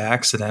seems by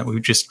accident.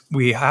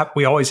 We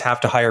always have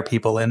to hire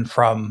people in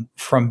from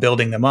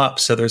building them up.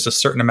 So there's a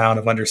certain amount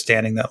of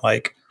understanding that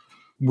like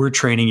we're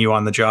training you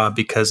on the job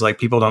because like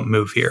people don't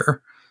move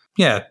here.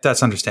 Yeah,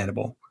 that's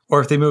understandable. Or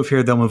if they move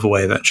here, they'll move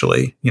away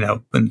eventually, you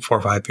know, in 4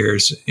 or 5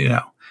 years, you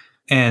know.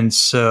 And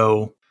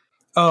so,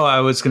 I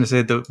was going to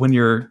say that when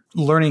you're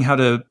learning how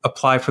to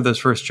apply for those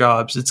first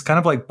jobs, it's kind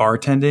of like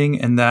bartending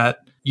in that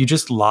you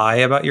just lie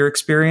about your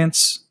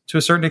experience to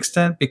a certain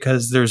extent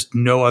because there's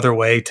no other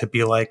way to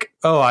be like,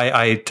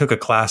 I took a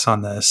class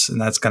on this and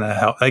that's going to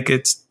help. Like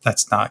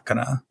that's not going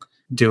to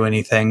do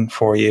anything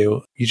for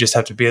you. You just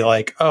have to be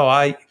like,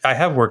 I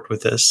have worked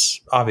with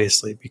this,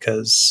 obviously,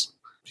 because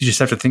you just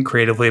have to think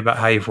creatively about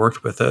how you've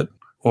worked with it.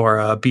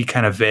 Or be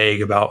kind of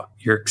vague about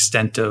your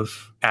extent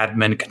of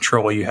admin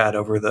control you had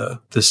over the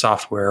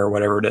software or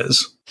whatever it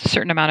is. A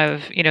certain amount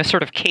of, you know,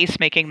 sort of case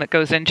making that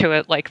goes into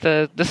it, like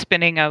the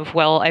spinning of,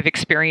 well, I've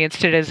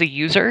experienced it as a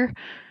user.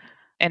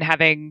 and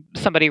having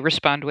somebody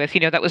respond with,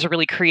 that was a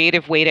really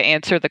creative way to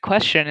answer the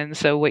question. And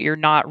so what you're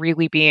not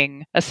really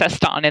being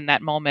assessed on in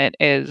that moment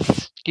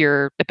is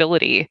your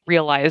ability,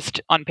 realized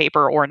on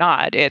paper or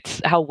not.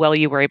 It's how well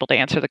you were able to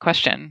answer the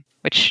question,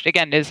 which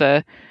again is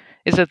a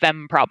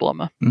them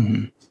problem.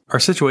 Mm-hmm. Our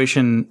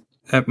situation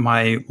at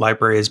my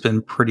library has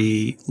been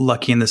pretty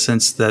lucky in the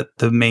sense that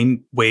the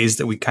main ways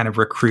that we kind of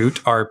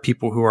recruit are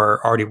people who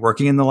are already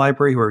working in the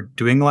library, who are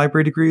doing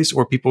library degrees,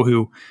 or people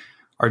who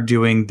are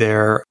doing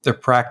their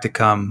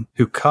practicum,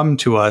 who come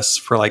to us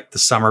for like the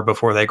summer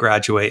before they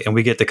graduate. And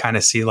we get to kind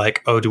of see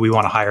like, oh, do we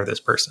want to hire this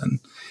person?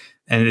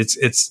 And it's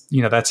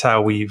that's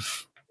how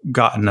we've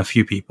gotten a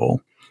few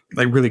people,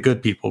 like really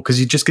good people, because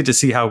you just get to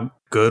see how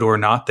good or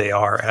not they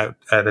are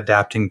at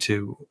adapting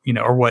to,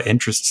 or what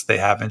interests they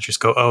have, and just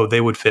go, oh, they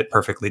would fit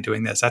perfectly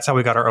doing this. That's how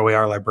we got our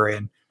OER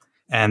librarian,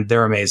 and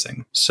they're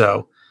amazing.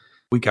 So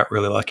we got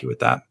really lucky with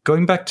that.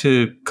 Going back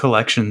to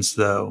collections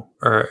though,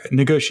 or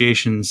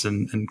negotiations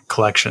and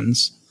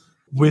collections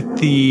with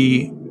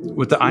the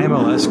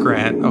IMLS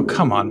grant. Oh,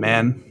 come on,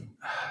 man.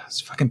 It's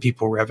fucking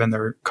people revving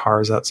their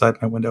cars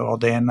outside my window all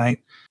day and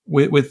night.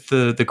 With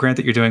the grant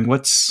that you're doing,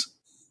 what's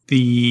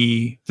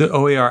the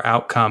OER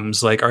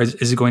outcomes? Like,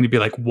 is it going to be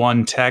like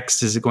one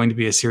text? Is it going to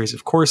be a series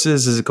of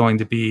courses? Is it going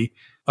to be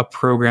a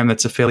program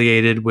that's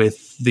affiliated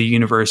with the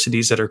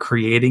universities that are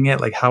creating it?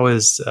 Like, how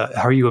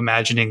are you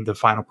imagining the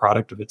final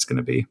product of it's going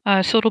to be?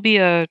 So it'll be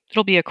a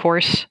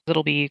course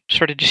that'll be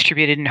sort of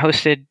distributed and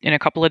hosted in a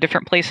couple of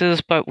different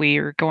places, but we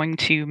are going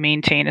to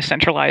maintain a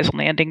centralized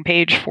landing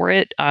page for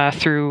it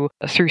through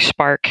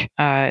Spark.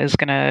 Is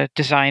going to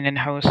design and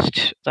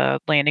host the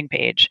landing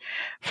page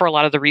for a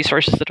lot of the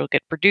resources that will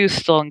get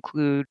produced. They'll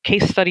include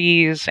case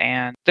studies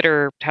and that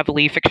are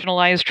heavily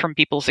fictionalized from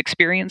people's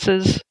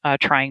experiences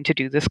trying to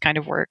do this kind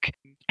of work,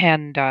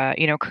 and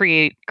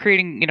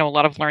creating a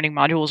lot of learning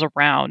modules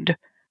around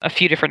a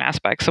few different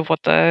aspects of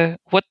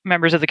what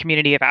members of the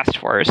community have asked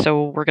for.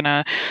 So we're going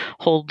to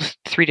hold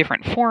 3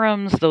 different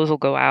forums. Those will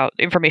go out.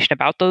 Information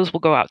about those will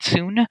go out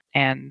soon,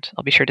 and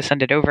I'll be sure to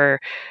send it over.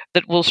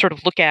 That will sort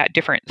of look at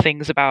different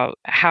things about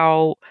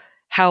how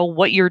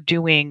what you're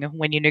doing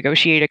when you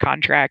negotiate a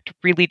contract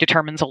really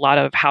determines a lot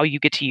of how you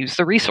get to use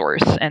the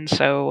resource. And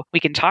so we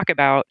can talk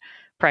about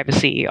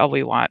privacy all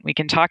we want. We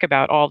can talk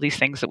about all these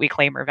things that we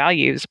claim are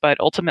values, but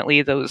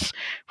ultimately those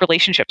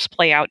relationships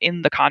play out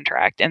in the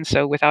contract. And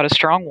so without a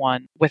strong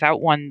one,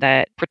 without one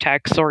that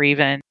protects or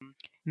even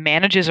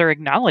manages or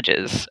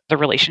acknowledges the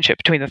relationship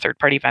between the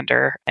third-party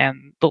vendor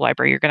and the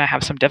library, you're going to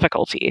have some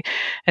difficulty.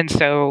 And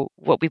so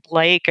what we'd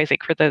like, I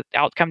think, for the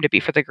outcome to be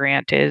for the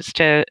grant is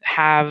to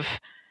have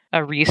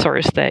a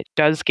resource that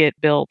does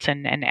get built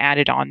and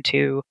added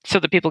onto so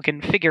that people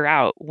can figure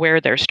out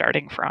where they're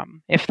starting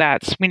from. If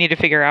that's, we need to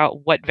figure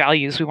out what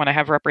values we want to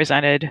have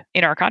represented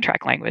in our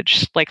contract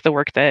language, like the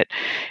work that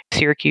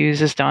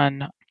Syracuse has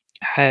done,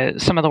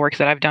 some of the work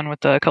that I've done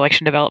with the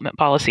collection development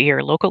policy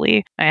here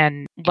locally,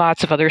 and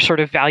lots of other sort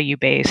of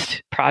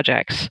value-based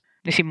projects.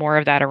 We see more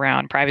of that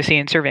around privacy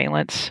and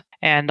surveillance.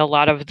 And a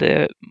lot of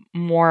the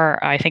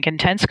more, I think,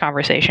 intense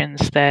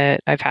conversations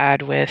that I've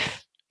had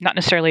with not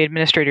necessarily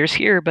administrators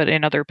here, but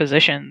in other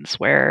positions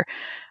where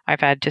I've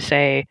had to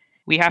say,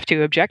 we have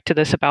to object to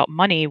this about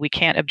money. We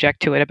can't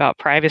object to it about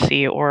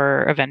privacy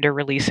or a vendor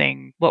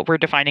releasing what we're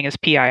defining as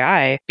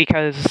PII,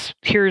 because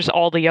here's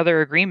all the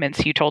other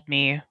agreements you told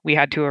me we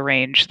had to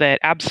arrange that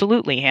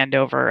absolutely hand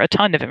over a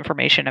ton of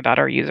information about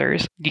our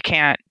users. You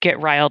can't get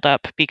riled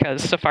up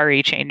because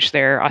Safari changed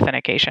their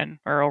authentication,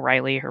 or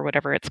O'Reilly, or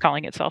whatever it's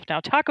calling itself now.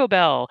 Taco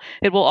Bell.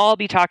 It will all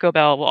be Taco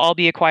Bell. We'll all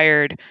be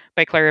acquired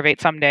by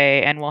Clarivate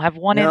someday, and we'll have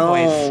one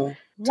invoice.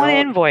 One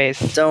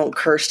invoice. Don't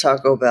curse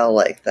Taco Bell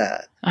like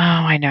that. Oh,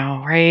 I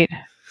know, right?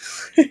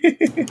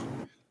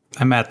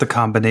 I'm at the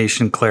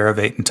combination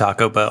Clarivate and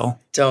Taco Bell.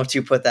 Don't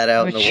you put that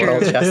out in the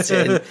world,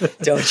 Justin.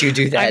 Don't you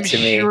do that to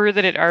me. I'm sure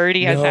that it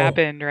already has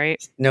happened,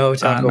 right? No,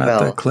 Taco Bell.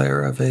 I'm at the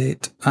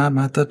Clarivate. I'm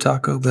at the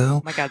Taco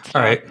Bell. Oh my God, stop.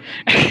 All right.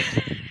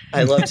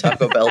 I love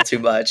Taco Bell too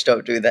much.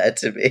 Don't do that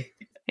to me.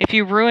 If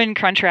you ruin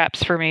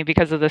Crunchwraps for me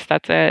because of this,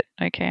 that's it.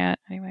 I can't.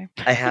 Anyway.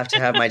 I have to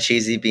have my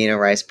cheesy bean and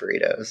rice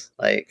burritos.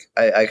 Like,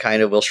 I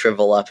kind of will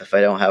shrivel up if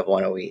I don't have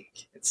one a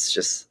week.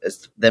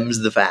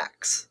 Them's the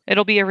facts.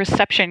 It'll be a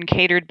reception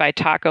catered by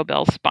Taco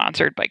Bell,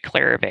 sponsored by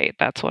Clarivate.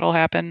 That's what'll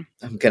happen.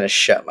 I'm going to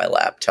shut my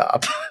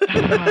laptop.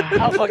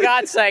 Oh, for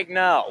God's sake,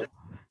 no.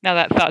 Now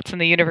that thought's in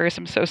the universe,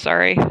 I'm so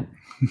sorry.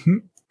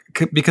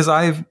 Because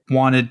I've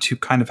wanted to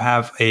kind of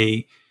have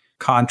a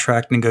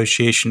contract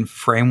negotiation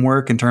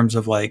framework in terms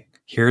of like,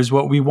 here's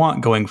what we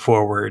want going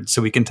forward.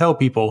 So we can tell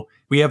people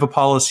we have a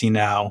policy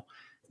now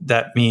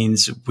that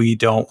means we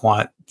don't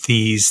want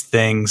these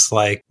things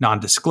like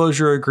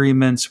non-disclosure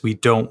agreements. We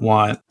don't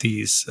want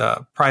these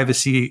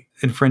privacy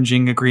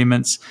infringing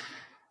agreements.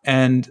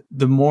 And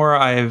the more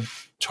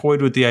I've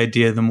toyed with the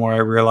idea, the more I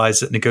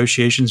realized that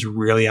negotiation's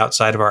really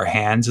outside of our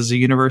hands as a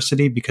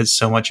university because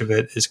so much of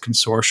it is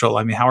consortial.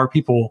 I mean, how are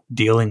people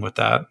dealing with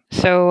that?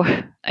 So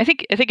I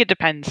think it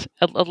depends.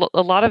 A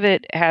lot of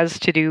it has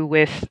to do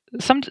with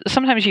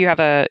sometimes you have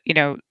a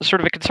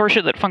sort of a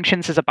consortia that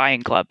functions as a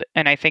buying club,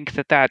 and I think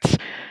that that's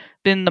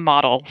been the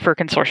model for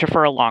consortia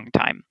for a long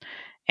time.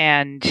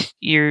 And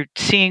you're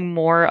seeing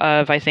more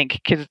of, I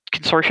think,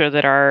 consortia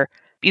that are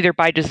either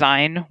by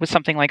design with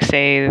something like,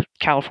 say,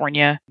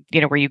 California,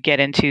 where you get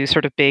into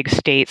sort of big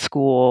state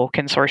school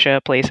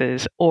consortia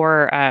places,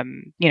 or,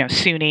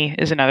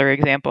 SUNY is another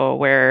example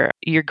where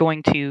you're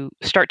going to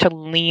start to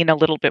lean a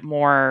little bit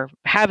more,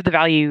 have the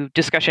value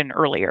discussion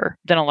earlier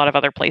than a lot of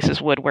other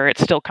places would, where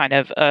it's still kind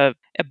of a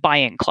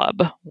buying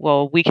club.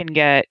 Well, we can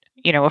get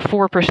a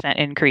 4%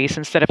 increase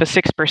instead of a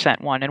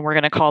 6% one, and we're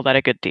going to call that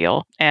a good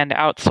deal and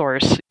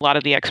outsource a lot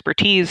of the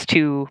expertise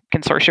to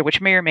consortia,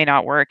 which may or may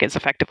not work as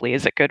effectively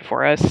as it could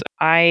for us.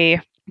 I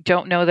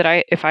don't know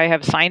that if I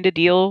have signed a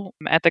deal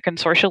at the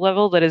consortia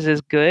level that is as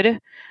good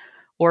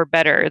or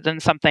better than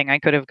something I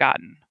could have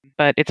gotten.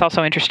 But it's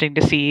also interesting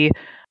to see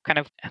kind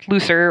of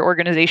looser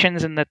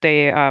organizations in that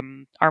they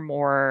are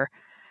more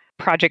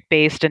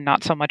project-based and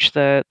not so much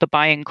the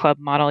buying club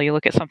model. You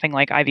look at something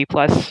like Ivy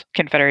Plus,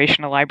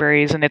 Confederation of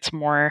Libraries, and it's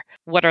more,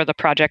 what are the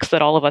projects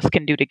that all of us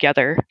can do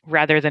together,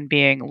 rather than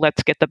being,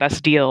 let's get the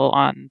best deal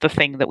on the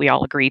thing that we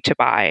all agree to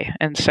buy.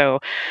 And so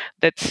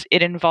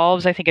it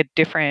involves, I think, a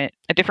different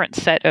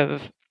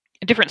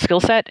skill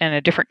set and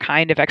a different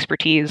kind of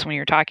expertise when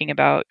you're talking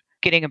about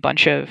getting a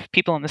bunch of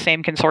people in the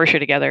same consortia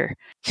together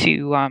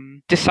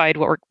to decide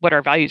what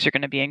our values are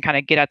going to be and kind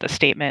of get at the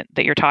statement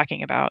that you're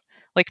talking about.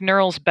 Like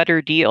NERL's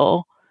better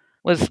deal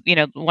was,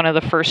 one of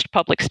the first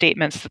public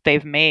statements that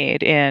they've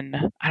made in,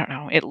 I don't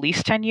know, at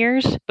least 10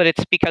 years. But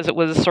it's because it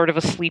was sort of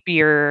a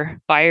sleepier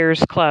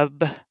buyers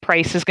club.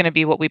 Price is going to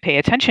be what we pay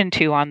attention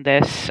to on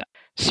this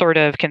sort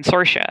of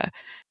consortia.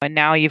 And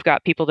now you've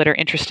got people that are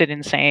interested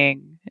in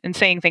saying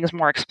things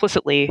more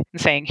explicitly and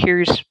saying,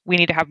 we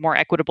need to have more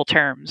equitable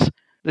terms.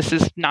 This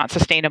is not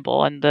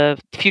sustainable, and the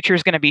future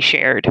is going to be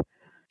shared,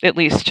 at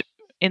least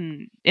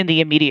in the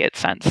immediate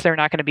sense. They're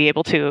not going to be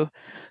able to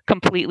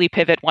completely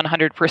pivot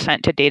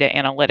 100% to data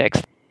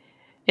analytics.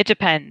 It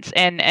depends.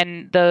 And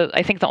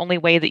I think the only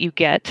way that you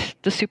get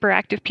the super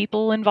active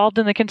people involved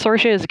in the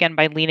consortia is, again,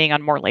 by leaning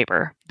on more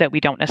labor that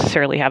we don't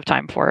necessarily have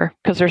time for,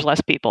 because there's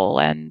less people,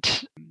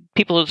 and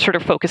people sort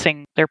of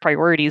focusing their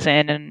priorities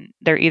in, and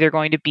they're either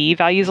going to be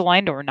values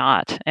aligned or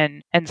not.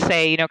 And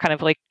say, kind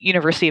of like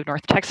University of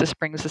North Texas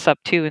brings this up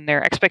too in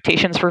their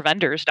expectations for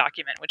vendors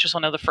document, which is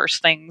one of the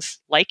first things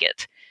like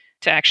it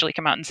to actually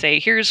come out and say,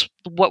 here's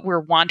what we're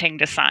wanting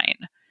to sign.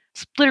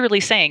 It's literally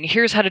saying,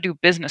 here's how to do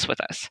business with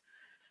us.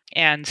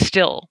 And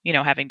still,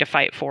 having to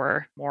fight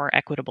for more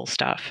equitable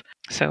stuff.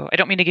 So I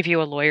don't mean to give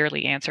you a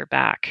lawyerly answer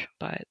back,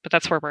 but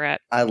that's where we're at.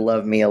 I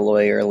love me a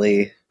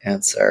lawyerly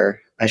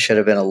answer. I should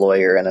have been a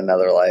lawyer in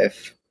another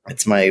life.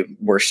 It's my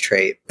worst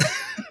trait.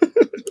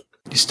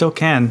 You still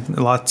can.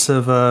 Lots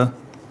of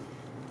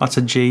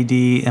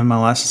JD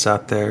MLSs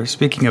out there.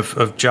 Speaking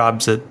of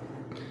jobs that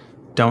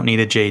don't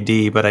need a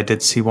JD, but I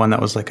did see one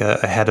that was like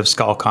a head of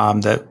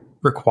Skullcom that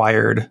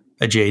required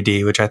a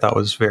JD, which I thought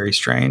was very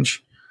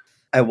strange.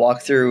 I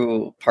walk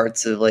through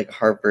parts of like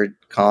Harvard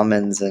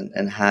Commons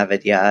and have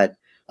it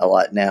a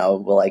lot now.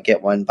 Will I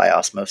get one by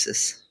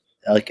osmosis?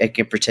 Like I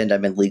can pretend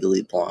I'm in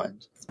Legally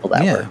Blonde. Will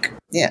that work?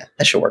 Yeah,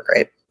 that should work,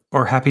 right?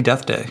 Or Happy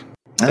Death Day.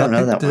 I don't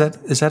know that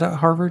one. Is that at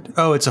Harvard?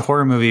 Oh, it's a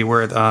horror movie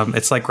where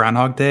it's like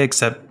Groundhog Day,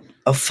 except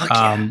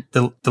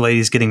the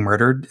lady's getting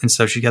murdered, and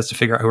so she has to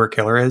figure out who her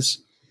killer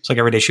is. So like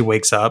every day she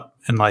wakes up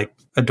in like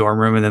a dorm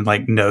room and then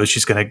like knows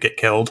she's gonna get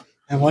killed.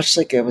 I watched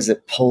was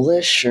it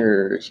Polish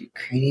or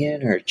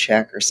Ukrainian or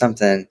Czech or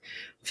something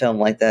film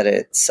like that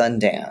at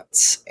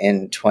Sundance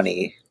in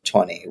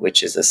 2020,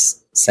 which is a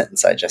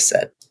sentence I just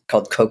said,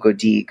 called Coco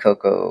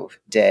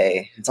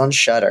Day. It's on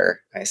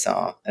Shudder, I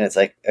saw, and it's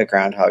like a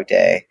Groundhog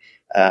Day.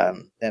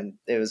 And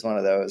it was one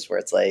of those where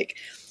it's like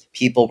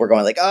people were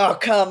going like, oh,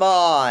 come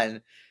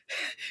on,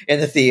 in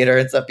the theater,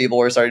 and some people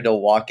were starting to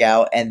walk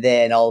out, and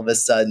then all of a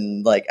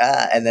sudden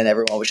and then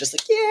everyone was just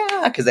like,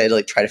 yeah, because they had to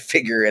like try to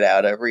figure it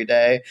out every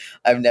day.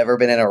 I've never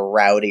been in a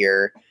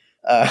rowdier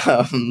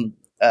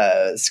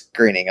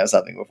screening of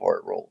something before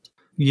it rolled.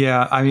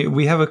 Yeah, I mean,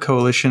 we have a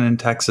coalition in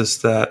Texas,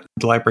 the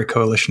Library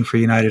Coalition for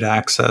United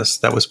Access,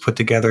 that was put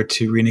together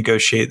to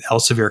renegotiate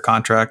Elsevier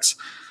contracts,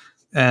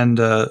 and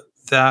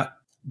that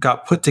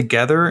got put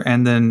together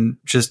and then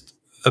just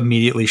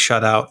immediately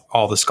shut out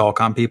all the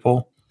Skullcom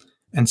people.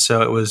 And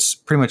so it was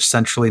pretty much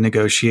centrally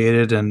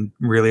negotiated, and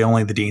really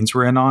only the deans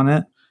were in on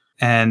it.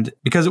 And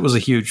because it was a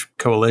huge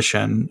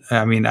coalition,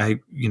 I mean,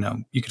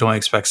 you could only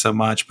expect so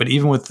much. But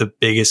even with the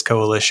biggest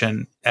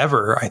coalition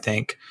ever, I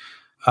think,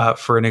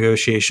 for a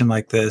negotiation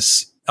like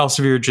this,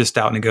 Elsevier just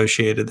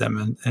out-negotiated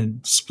them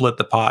and split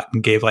the pot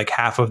and gave like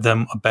half of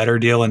them a better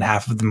deal and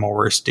half of them a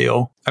worse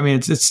deal. I mean,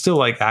 it's still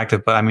like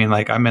active, but I mean,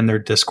 like I'm in their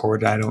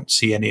Discord and I don't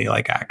see any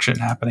like action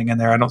happening in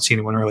there. I don't see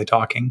anyone really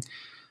talking.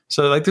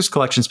 So like there's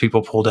collections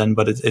people pulled in,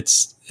 but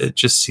it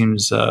just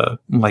seems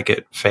like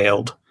it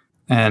failed.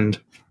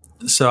 And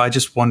so I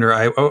just wonder,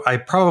 I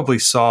probably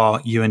saw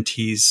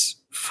UNT's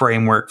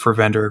framework for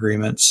vendor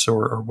agreements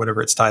or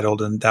whatever it's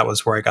titled, and that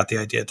was where I got the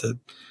idea to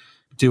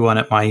do one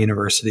at my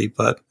university.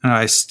 But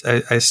I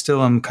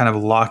still am kind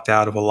of locked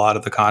out of a lot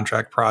of the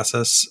contract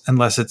process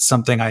unless it's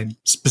something I'm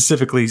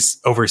specifically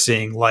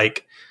overseeing,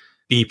 like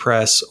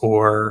BPress,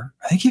 or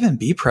I think even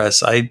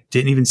BPress, I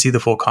didn't even see the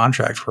full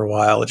contract for a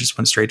while. It just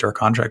went straight to our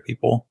contract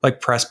people,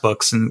 like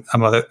Pressbooks and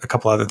a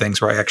couple other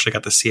things where I actually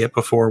got to see it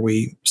before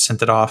we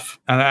sent it off.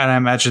 And I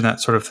imagine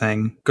that sort of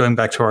thing, going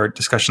back to our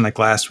discussion like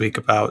last week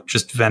about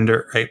just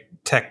vendor, right,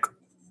 tech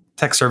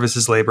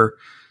services labor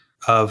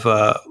of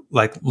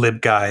like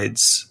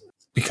LibGuides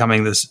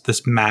becoming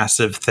this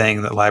massive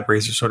thing that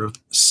libraries are sort of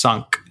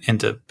sunk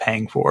into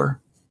paying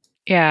for.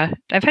 Yeah,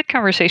 I've had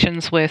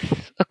conversations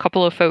with a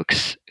couple of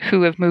folks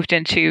who have moved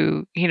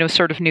into,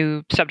 sort of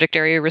new subject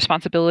area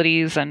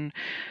responsibilities. And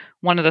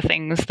one of the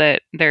things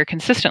that they're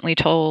consistently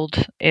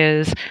told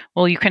is,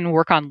 well, you can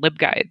work on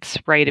LibGuides,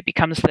 right? It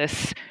becomes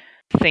this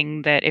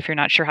thing that if you're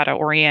not sure how to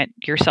orient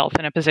yourself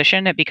in a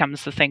position, it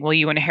becomes the thing, well,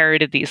 you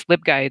inherited these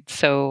LibGuides,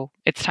 so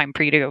it's time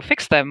for you to go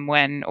fix them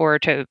or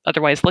to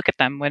otherwise look at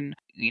them when,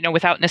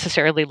 without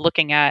necessarily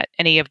looking at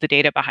any of the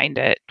data behind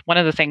it. One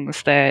of the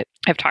things that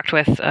I've talked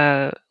with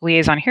a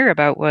liaison here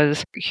about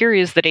was, here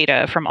is the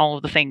data from all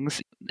of the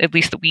things, at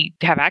least that we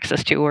have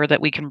access to, or that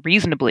we can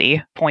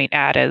reasonably point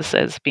at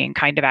as being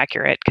kind of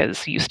accurate,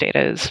 because use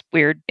data is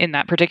weird in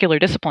that particular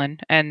discipline,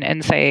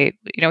 and say,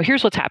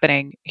 here's what's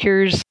happening.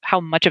 Here's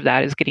how much of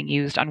that is getting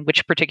used on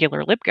which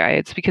particular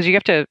LibGuides, because you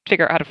have to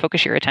figure out how to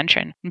focus your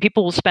attention. And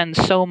people will spend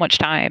so much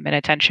time and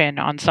attention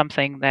on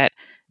something that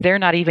they're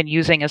not even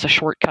using as a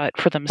shortcut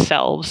for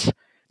themselves,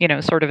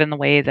 sort of in the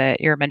way that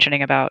you're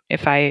mentioning about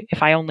if I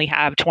only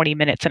have 20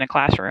 minutes in a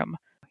classroom,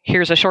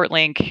 here's a short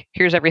link,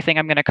 here's everything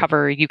I'm going to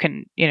cover, you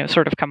can,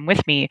 sort of come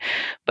with me.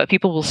 But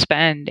people will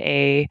spend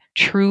a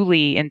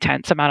truly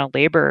intense amount of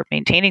labor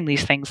maintaining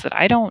these things that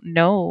I don't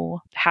know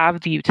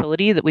have the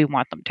utility that we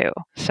want them to.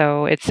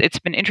 So it's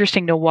been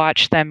interesting to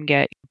watch them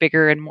get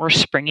bigger and more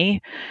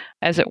springy,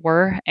 as it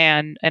were.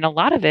 And a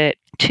lot of it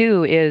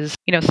too is,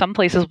 some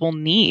places will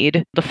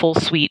need the full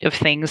suite of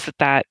things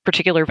that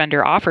particular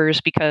vendor offers,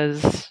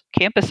 because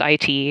campus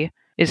IT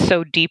is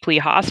so deeply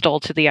hostile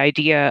to the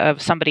idea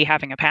of somebody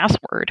having a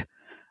password,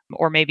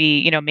 or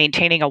maybe,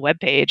 maintaining a web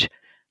page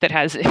that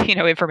has,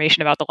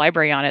 information about the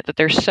library on it, that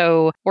they're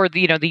so, or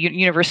the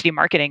university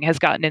marketing has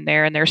gotten in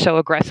there and they're so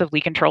aggressively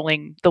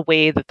controlling the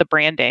way that the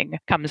branding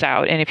comes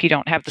out. And if you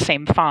don't have the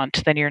same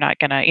font, then you're not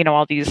going to,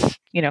 all these,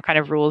 kind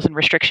of rules and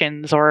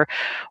restrictions, or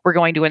we're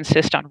going to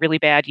insist on really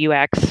bad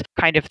UX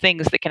kind of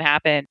things that can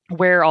happen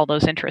where all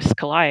those interests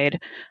collide.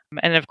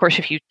 And of course,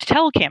 if you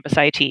tell campus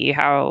IT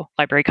how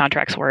library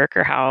contracts work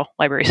or how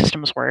library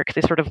systems work,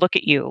 they sort of look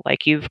at you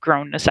like you've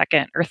grown a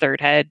second or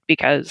third head,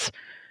 because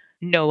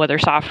no other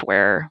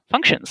software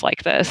functions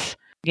like this,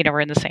 or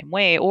in the same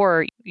way.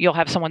 Or you'll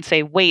have someone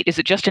say, wait, is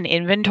it just an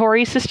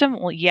inventory system?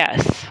 Well,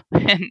 yes.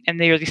 And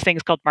there are these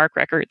things called MARC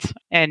records.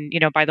 And,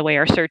 by the way,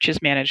 our search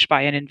is managed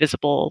by an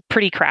invisible,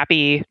 pretty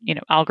crappy,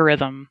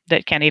 algorithm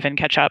that can't even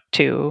catch up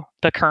to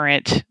the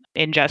current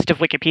ingest of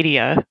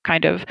Wikipedia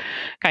kind of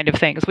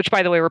things, which,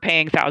 by the way, we're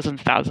paying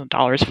thousands of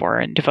dollars for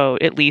and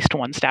devote at least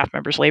one staff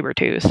member's labor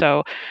to.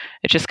 So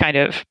it's just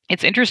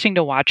it's interesting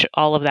to watch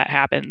all of that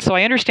happen. So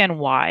I understand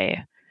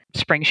why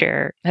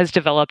SpringShare has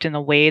developed in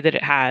the way that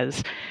it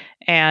has.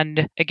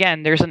 And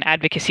again, there's an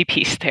advocacy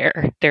piece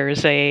there.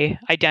 There's a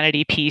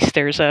identity piece.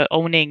 There's a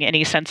owning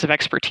any sense of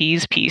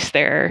expertise piece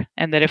there.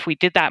 And that if we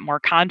did that more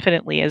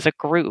confidently as a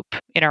group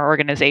in our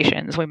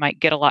organizations, we might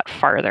get a lot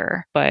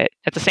farther. But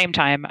at the same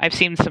time, I've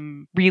seen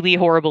some really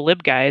horrible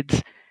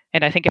LibGuides.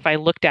 And I think if I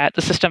looked at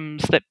the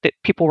systems that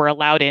people were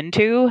allowed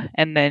into,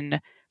 and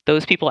then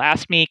those people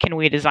asked me, can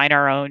we design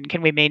our own?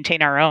 Can we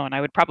maintain our own?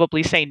 I would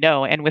probably say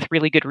no, and with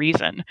really good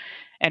reason,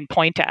 and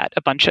point at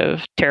a bunch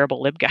of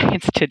terrible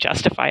LibGuides to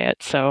justify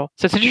it. So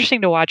it's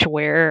interesting to watch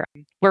where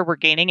we're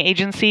gaining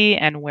agency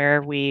and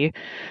where we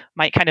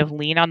might kind of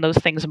lean on those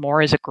things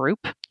more as a group.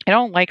 I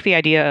don't like the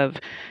idea of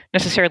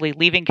necessarily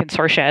leaving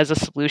consortia as a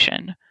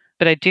solution,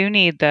 but I do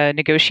need the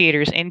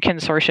negotiators in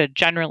consortia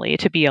generally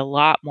to be a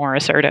lot more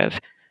assertive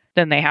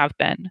than they have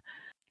been,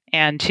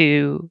 and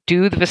to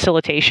do the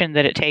facilitation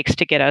that it takes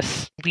to get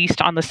us at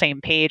least on the same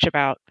page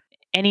about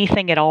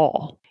anything at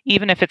all,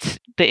 even if it's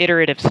the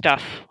iterative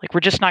stuff. Like,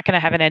 we're just not going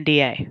to have an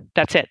NDA.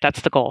 That's it.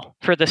 That's the goal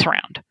for this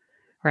round,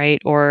 right?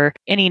 Or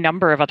any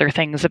number of other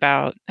things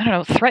about,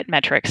 threat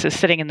metrics is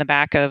sitting in the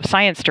back of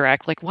Science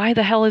Direct. Like, why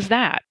the hell is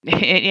that?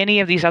 Any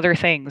of these other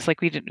things,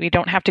 like we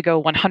don't have to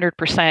go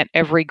 100%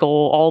 every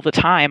goal all the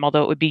time,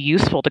 although it would be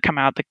useful to come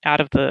out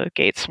of the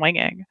gate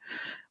swinging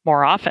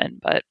more often.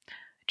 But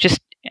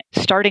just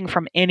starting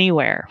from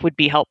anywhere would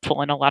be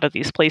helpful in a lot of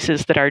these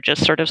places that are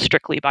just sort of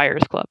strictly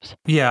buyers clubs.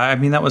 Yeah, I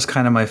mean, that was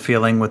kind of my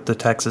feeling with the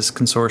Texas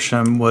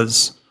consortium.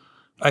 Was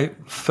I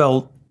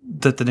felt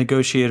that the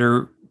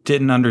negotiator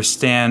didn't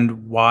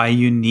understand why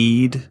you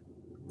need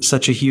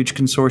such a huge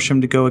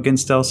consortium to go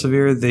against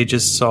Elsevier. They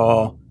just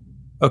saw,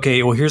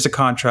 okay, well, here's a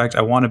contract.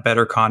 I want a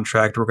better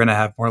contract. We're going to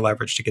have more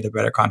leverage to get a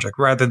better contract,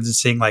 rather than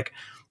saying like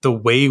the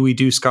way we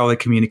do scholarly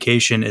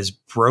communication is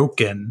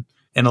broken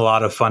in a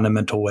lot of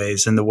fundamental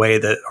ways, and the way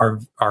that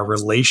our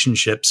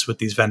relationships with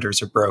these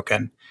vendors are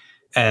broken.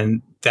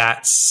 And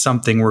that's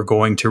something we're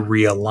going to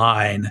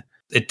realign.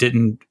 It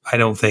didn't, I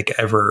don't think,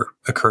 ever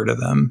occur to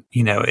them,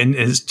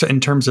 in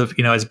terms of,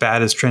 as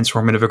bad as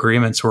transformative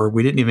agreements were.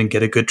 We didn't even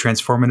get a good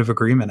transformative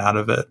agreement out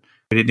of it.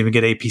 We didn't even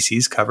get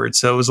APCs covered.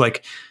 So it was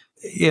like,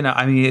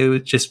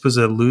 it just was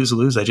a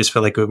lose-lose. I just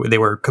felt like they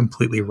were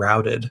completely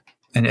routed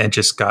and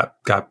just got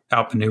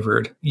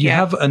outmaneuvered. You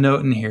have a note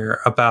in here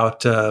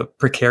about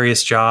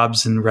precarious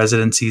jobs and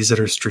residencies that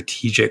are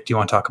strategic. Do you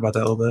want to talk about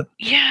that a little bit?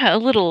 Yeah, a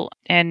little.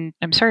 And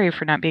I'm sorry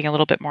for not being a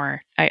little bit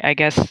more, I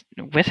guess,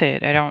 with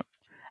it. I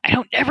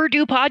don't ever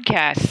do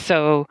podcasts.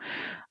 So,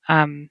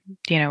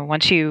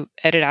 once you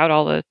edit out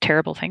all the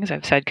terrible things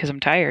I've said because I'm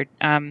tired,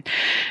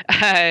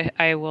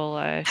 I will.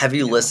 Have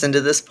you listened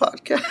to this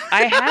podcast?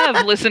 I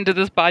have listened to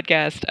this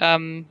podcast,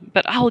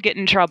 but I'll get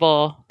in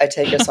trouble. I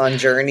take us on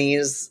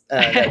journeys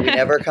that we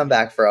never come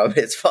back from.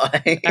 It's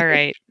fine. All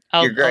right.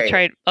 I'll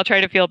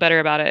try to feel better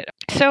about it.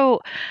 So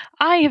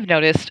I have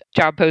noticed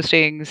job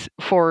postings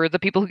for the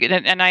people who get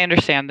in, and I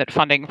understand that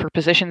funding for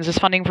positions is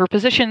funding for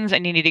positions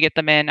and you need to get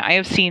them in. I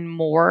have seen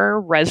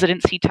more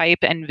residency type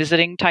and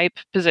visiting type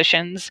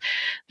positions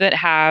that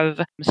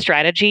have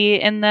strategy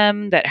in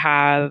them, that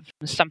have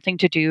something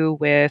to do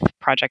with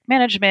project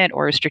management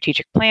or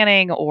strategic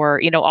planning,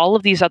 or, all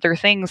of these other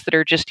things that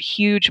are just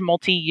huge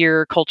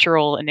multi-year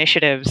cultural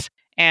initiatives.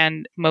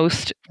 And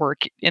most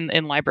work in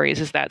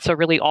libraries is that. So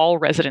really all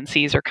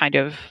residencies are kind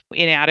of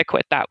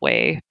inadequate that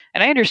way.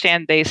 And I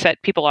understand they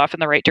set people off in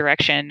the right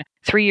direction.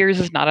 3 years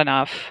is not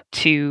enough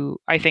to,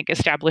 I think,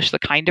 establish the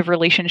kind of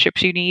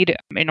relationships you need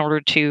in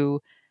order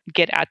to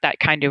get at that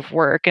kind of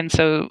work. And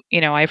so,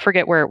 I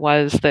forget where it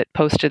was that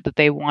posted that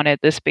they wanted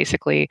this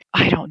basically,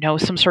 I don't know,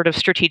 some sort of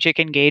strategic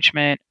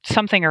engagement,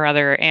 something or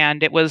other.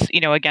 And it was,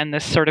 again,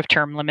 this sort of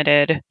term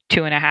limited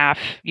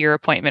 2.5-year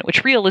appointment,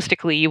 which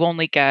realistically you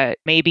only get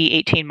maybe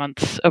 18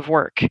 months of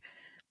work,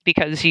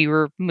 because you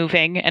were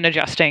moving and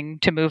adjusting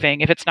to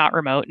moving if it's not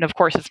remote. And of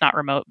course it's not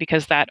remote,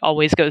 because that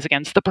always goes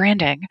against the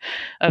branding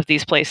of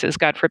these places.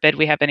 God forbid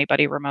we have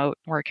anybody remote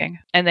working.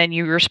 And then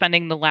you were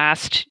spending the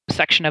last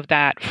section of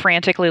that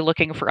frantically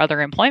looking for other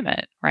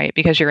employment, right?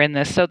 Because you're in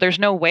this. So there's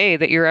no way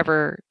that you're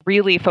ever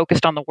really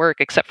focused on the work,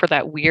 except for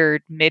that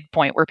weird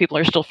midpoint where people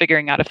are still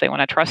figuring out if they want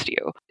to trust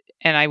you.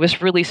 And I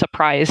was really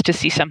surprised to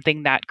see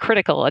something that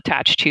critical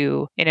attached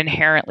to an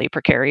inherently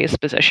precarious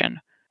position.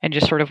 And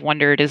just sort of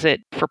wondered, is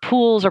it for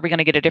pools? Are we going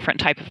to get a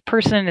different type of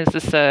person?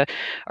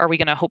 Are we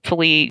going to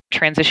hopefully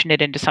transition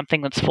it into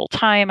something that's full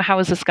time? How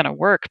is this going to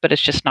work? But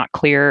it's just not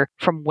clear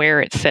from where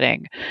it's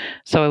sitting.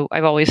 So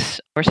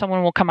or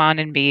someone will come on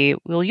and be,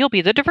 well, you'll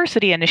be the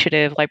diversity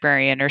initiative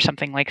librarian or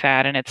something like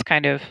that. And it's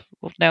kind of,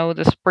 well, no,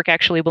 this work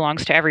actually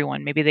belongs to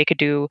everyone. Maybe they could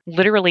do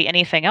literally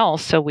anything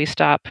else. So we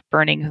stop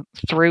burning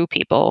through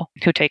people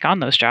who take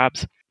on those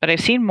jobs. But I've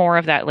seen more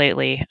of that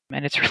lately,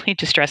 and it's really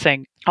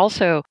distressing.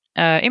 Also,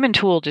 Eamon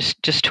Toole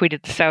just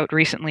tweeted this out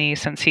recently,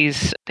 since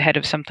he's the head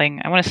of something,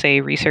 I want to say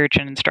research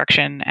and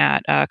instruction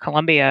at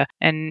Columbia.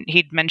 And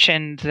he'd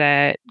mentioned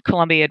that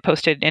Columbia had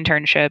posted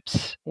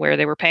internships where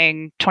they were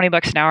paying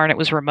 $20 an hour and it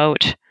was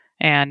remote.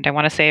 And I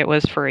want to say it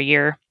was for a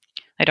year.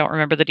 I don't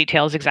remember the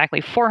details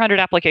exactly. 400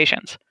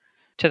 applications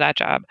to that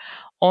job.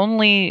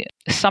 Only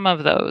some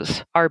of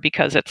those are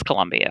because it's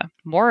Columbia.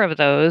 More of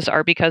those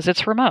are because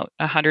it's remote,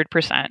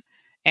 100%.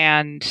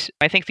 And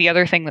I think the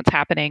other thing that's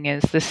happening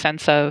is this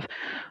sense of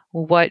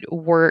what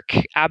work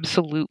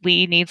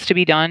absolutely needs to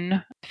be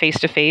done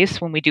face-to-face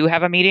when we do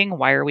have a meeting.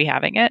 Why are we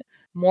having it?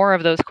 More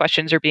of those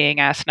questions are being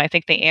asked. And I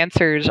think the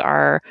answers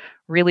are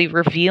really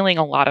revealing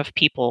a lot of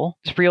people's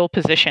real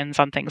positions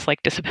on things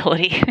like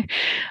disability.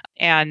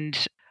 And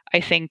I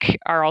think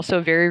are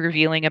also very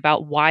revealing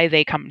about why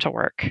they come to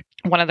work.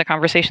 One of the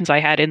conversations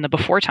I had in the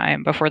before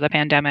the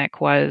pandemic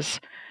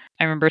was,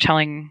 I remember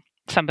telling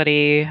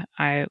somebody,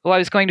 I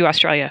was going to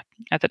Australia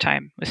at the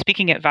time. I was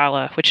speaking at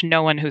VALA, which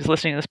no one who's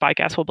listening to this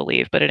podcast will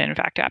believe, but it in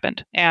fact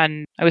happened.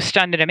 And I was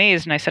stunned and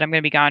amazed, and I said, I'm going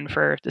to be gone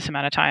for this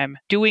amount of time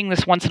doing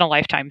this once in a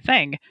lifetime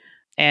thing.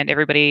 And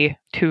everybody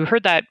who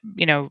heard that,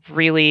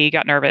 really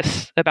got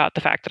nervous about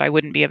the fact that I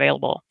wouldn't be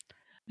available.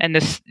 And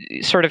this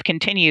sort of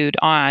continued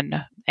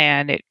on,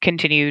 and it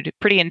continued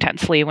pretty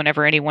intensely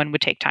whenever anyone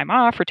would take time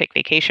off or take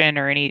vacation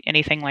or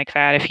anything like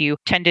that. If you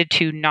tended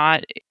to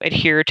not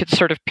adhere to the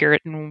sort of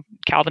Puritan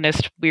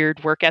Calvinist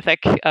weird work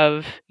ethic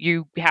of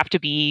you have to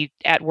be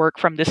at work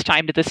from this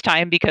time to this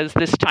time because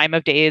this time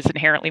of day is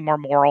inherently more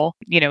moral,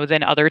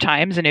 than other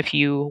times. And if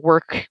you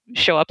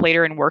show up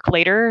later and work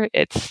later,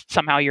 it's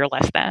somehow you're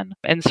less than,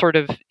 and sort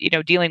of,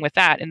 dealing with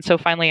that. And so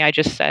finally I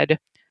just said,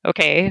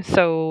 okay,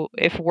 so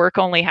if work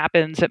only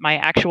happens at my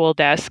actual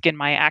desk in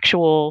my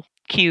actual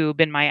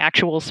cube in my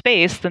actual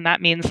space, then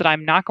that means that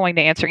I'm not going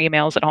to answer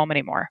emails at home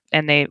anymore.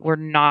 And they were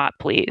not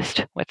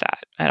pleased with that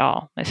at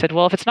all. I said,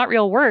 well, if it's not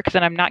real work,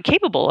 then I'm not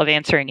capable of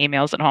answering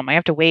emails at home. I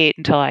have to wait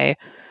until I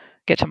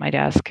get to my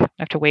desk. I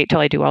have to wait till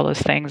I do all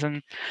those things.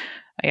 And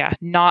yeah,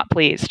 not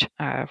pleased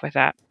with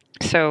that.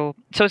 So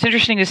it's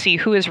interesting to see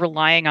who is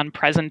relying on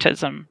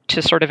presentism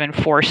to sort of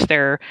enforce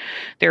their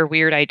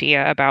weird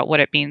idea about what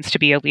it means to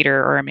be a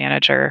leader or a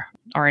manager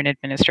or an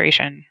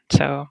administration.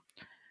 So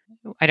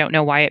I don't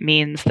know why it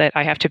means that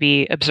I have to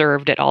be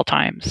observed at all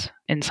times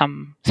in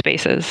some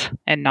spaces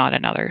and not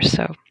in others.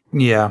 So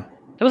yeah,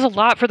 that was a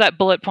lot for that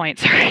bullet point.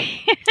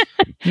 Sorry.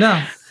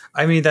 No,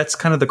 I mean, that's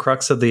kind of the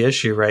crux of the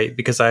issue, right?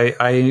 Because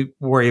I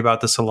worry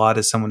about this a lot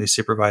as someone who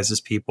supervises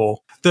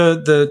people.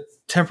 The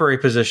temporary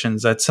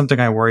positions, that's something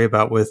I worry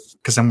about with,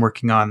 because I'm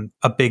working on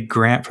a big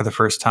grant for the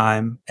first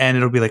time, and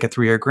it'll be like a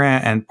 3-year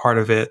grant. And part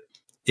of it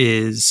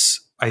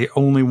is I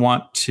only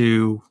want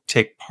to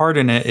take part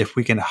in it if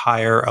we can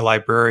hire a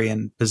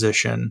librarian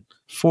position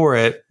for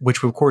it,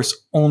 which would of course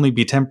only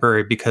be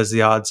temporary, because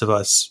the odds of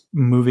us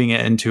moving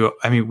it into,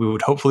 I mean, we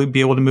would hopefully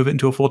be able to move it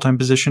into a full-time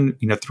position.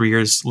 3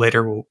 years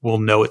later, we'll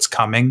know it's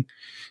coming.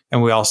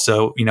 And we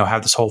also,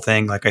 have this whole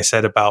thing, like I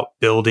said, about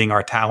building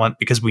our talent,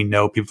 because we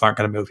know people aren't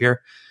going to move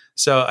here.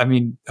 So, I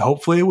mean,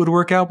 hopefully it would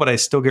work out, but I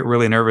still get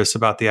really nervous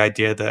about the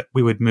idea that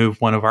we would move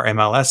one of our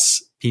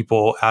MLS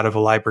people out of a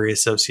library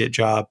associate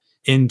job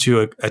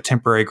into a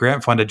temporary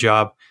grant funded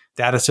job.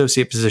 That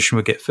associate position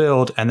would get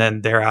filled, and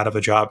then they're out of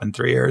a job in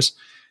 3 years.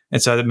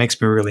 And so that makes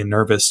me really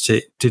nervous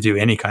to do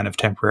any kind of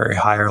temporary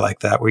hire like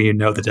that, where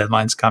the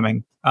deadline's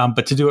coming.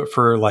 But to do it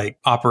for like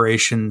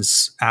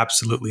operations,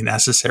 absolutely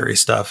necessary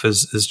stuff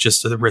is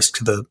just a risk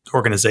to the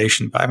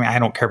organization. But I mean, I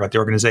don't care about the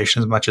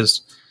organization as much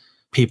as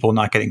people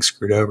not getting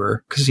screwed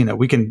over, because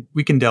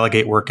we can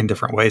delegate work in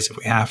different ways if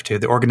we have to.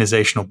 The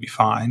organization will be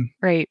fine.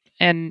 Right.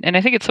 And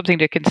I think it's something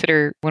to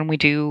consider when we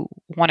do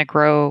want to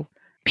grow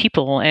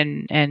people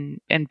and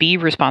be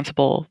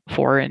responsible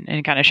for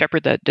and kind of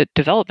shepherd the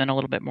development a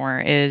little bit more,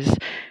 is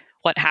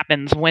what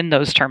happens when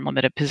those term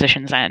limited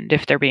positions end,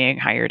 if they're being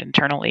hired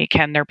internally.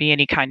 Can there be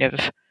any kind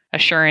of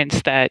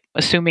assurance that,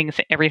 assuming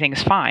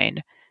everything's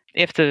fine,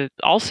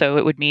 also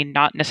it would mean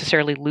not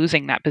necessarily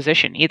losing that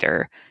position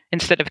either.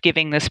 Instead of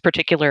giving this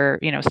particular,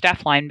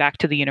 staff line back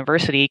to the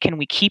university, can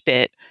we keep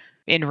it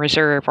in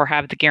reserve or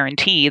have the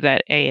guarantee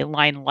that a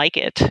line like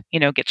it,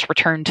 gets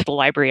returned to the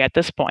library at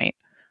this point,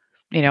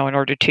 in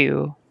order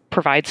to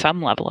provide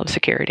some level of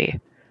security?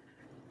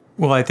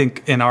 Well, I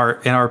think in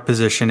our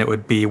position, it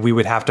would be, we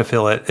would have to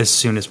fill it as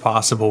soon as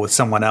possible with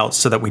someone else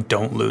so that we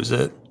don't lose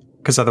it,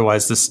 because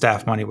otherwise the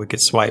staff money would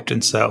get swiped.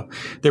 And so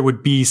there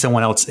would be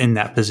someone else in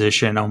that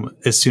position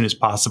as soon as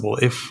possible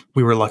if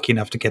we were lucky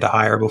enough to get a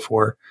hire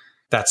before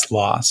that's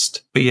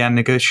lost. But yeah,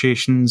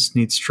 negotiations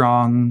need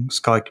strong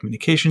scholarly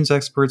communications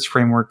experts.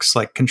 Frameworks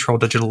like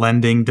controlled digital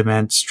lending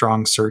demand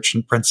strong search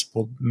and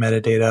principled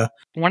metadata.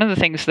 One of the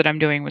things that I'm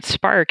doing with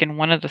Spark, and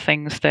one of the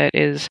things that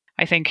is,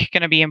 I think,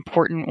 going to be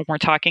important when we're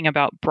talking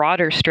about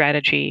broader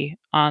strategy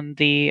on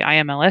the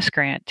IMLS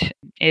grant,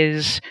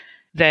 is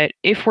that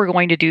if we're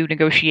going to do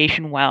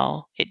negotiation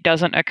well, it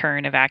doesn't occur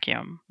in a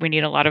vacuum. We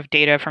need a lot of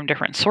data from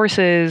different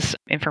sources,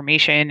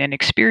 information and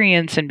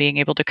experience, and being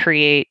able to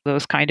create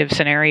those kind of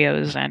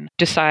scenarios and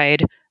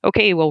decide,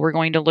 okay, well, we're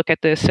going to look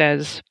at this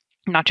as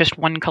not just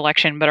one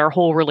collection, but our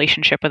whole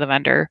relationship with a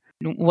vendor.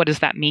 What does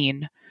that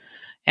mean?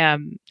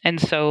 And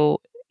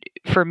so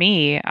for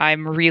me,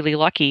 I'm really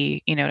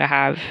lucky, to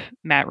have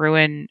Matt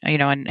Ruin,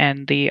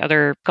 and the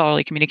other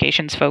scholarly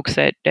communications folks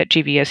at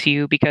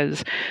GVSU,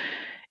 because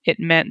it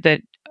meant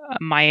that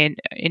my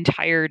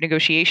entire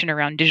negotiation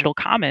around digital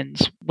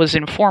commons was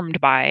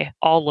informed by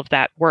all of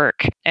that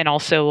work, and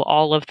also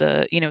all of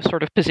the,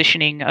 sort of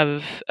positioning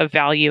of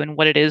value and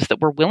what it is that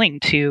we're willing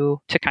to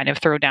kind of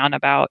throw down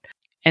about,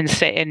 and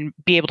say, and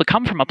be able to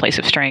come from a place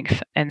of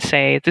strength and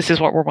say, this is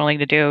what we're willing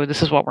to do,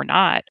 this is what we're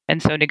not.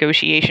 And so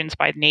negotiations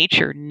by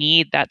nature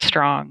need that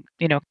strong,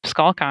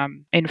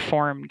 Scalcom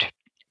informed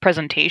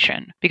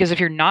presentation, because if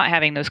you're not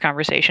having those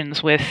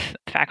conversations with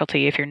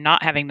faculty, if you're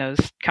not having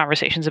those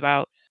conversations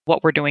about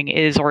what we're doing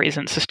is or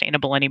isn't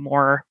sustainable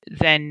anymore,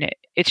 then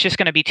it's just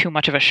going to be too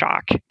much of a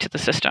shock to the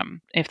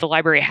system. If the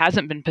library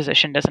hasn't been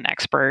positioned as an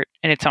expert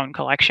in its own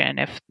collection,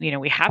 if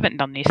we haven't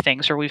done these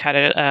things, or we've had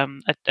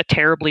a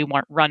terribly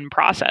run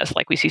process,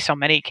 like we see so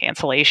many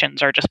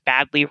cancellations are just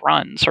badly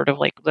run, sort of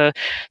like the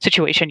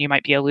situation you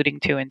might be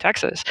alluding to in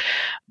Texas,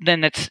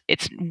 then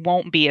it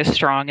won't be as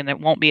strong and it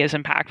won't be as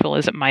impactful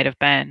as it might have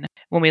been.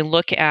 When we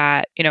look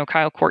at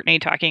Kyle Courtney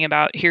talking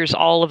about, here's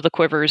all of the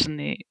quivers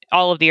and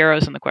all of the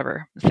arrows in the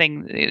quiver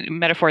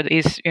metaphor that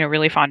he's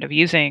really fond of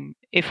using.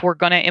 If we're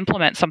going to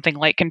implement something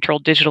like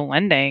controlled digital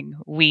lending,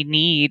 we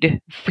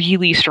need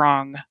really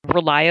strong,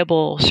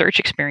 reliable search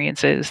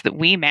experiences that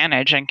we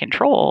manage and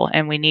control.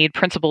 And we need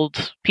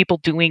principled people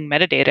doing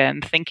metadata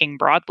and thinking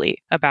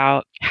broadly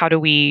about, how do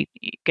we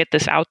get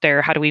this out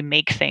there? How do we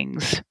make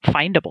things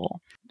findable?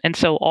 And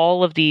so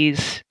all of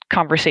these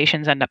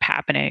conversations end up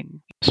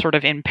happening sort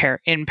of in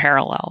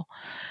parallel.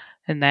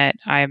 And that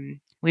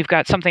I'm We've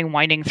got something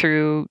winding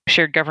through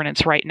shared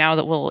governance right now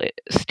that will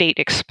state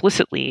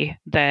explicitly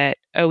that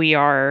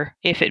OER,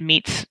 if it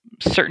meets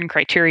certain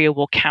criteria,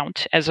 will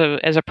count as in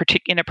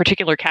a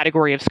particular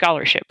category of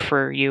scholarship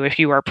for you if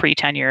you are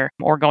pre-tenure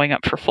or going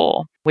up for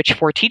full, which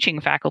for teaching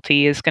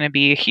faculty is going to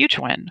be a huge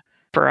win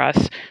for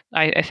us.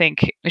 I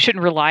think we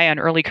shouldn't rely on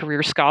early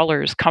career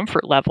scholars'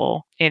 comfort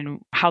level in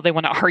how they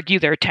want to argue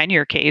their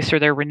tenure case or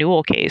their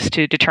renewal case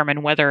to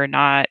determine whether or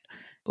not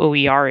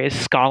OER is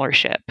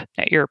scholarship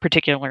at your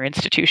particular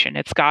institution.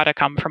 It's got to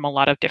come from a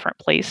lot of different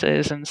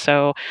places. And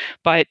so,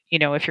 but,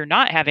 if you're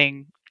not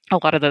having a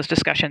lot of those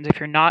discussions,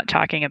 if you're not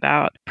talking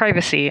about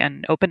privacy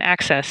and open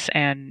access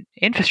and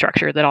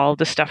infrastructure that all of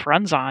this stuff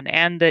runs on,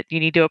 and that you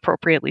need to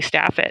appropriately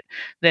staff it,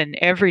 then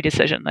every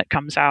decision that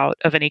comes out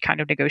of any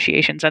kind of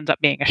negotiations ends up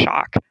being a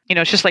shock.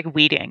 It's just like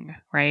weeding,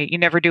 right? You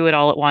never do it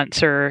all at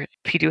once, or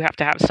if you do have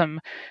to have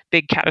some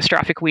big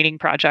catastrophic weeding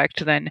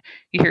project, then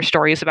you hear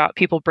stories about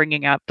people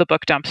bringing up the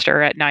book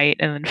dumpster at night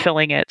and then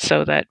filling it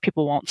so that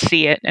people won't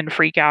see it and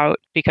freak out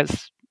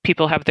because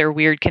people have their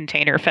weird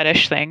container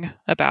fetish thing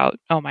about,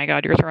 oh my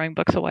God, you're throwing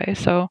books away.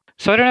 So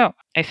I don't know.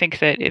 I think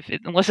that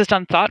unless it's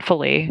done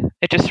thoughtfully,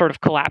 it just sort of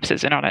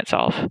collapses in on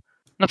itself.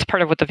 That's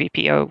part of what the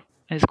VPO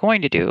is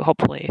going to do,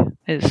 hopefully,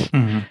 is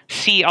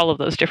see all of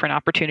those different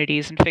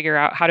opportunities and figure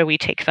out how do we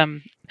take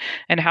them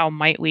and how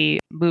might we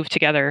move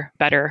together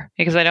better.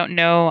 Because I don't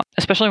know,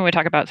 especially when we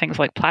talk about things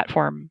like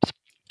platforms,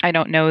 I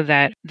don't know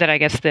that I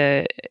guess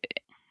I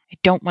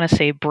don't want to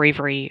say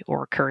bravery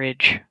or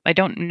courage. I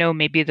don't know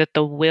maybe that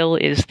the will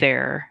is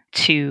there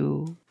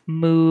to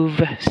move,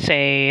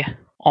 say,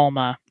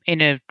 Alma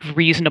in a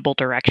reasonable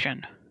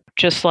direction.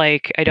 Just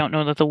like I don't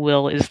know that the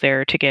will is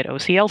there to get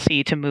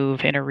OCLC to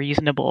move in a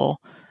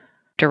reasonable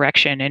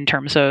direction in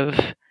terms of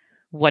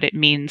what it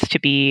means to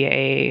be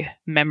a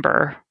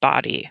member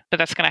body. But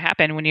that's going to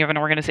happen when you have an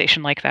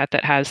organization like that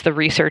has the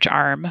research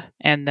arm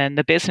and then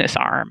the business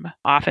arm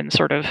often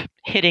sort of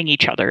hitting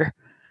each other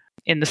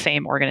in the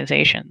same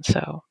organization.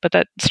 But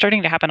that's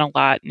starting to happen a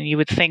lot, and you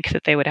would think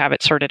that they would have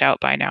it sorted out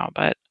by now,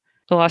 but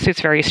the lawsuit's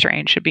very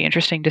strange. It'd be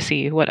interesting to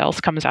see what else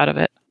comes out of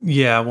it.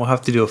 Yeah, we'll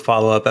have to do a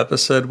follow-up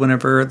episode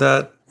whenever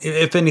that,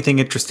 if anything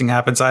interesting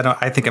happens.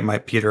 I think it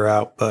might peter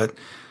out, but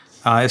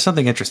if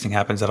something interesting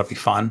happens, that'll be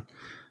fun.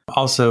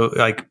 Also,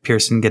 like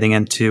Pearson getting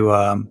into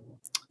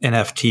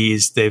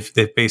NFTs,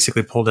 they've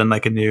basically pulled in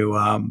like a new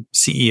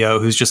CEO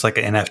who's just like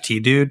an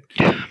NFT dude.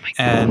 Oh my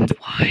God,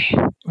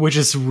 why? Which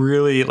is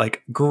really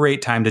like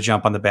great time to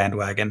jump on the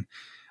bandwagon.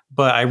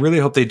 But I really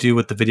hope they do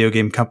what the video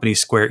game company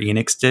Square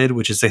Enix did,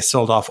 which is they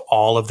sold off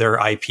all of their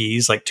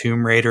IPs like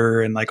Tomb Raider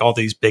and like all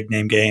these big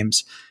name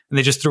games. And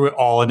they just threw it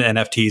all into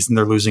NFTs and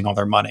they're losing all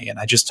their money. And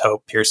I just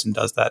hope Pearson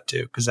does that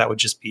too, because that would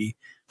just be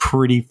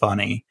pretty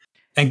funny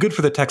and good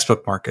for the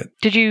textbook market.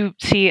 Did you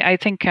see, I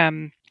think,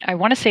 I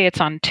want to say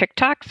it's on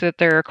TikTok that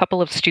there are a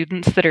couple of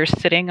students that are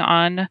sitting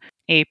on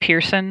a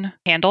Pearson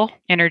handle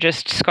and are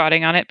just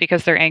squatting on it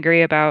because they're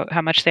angry about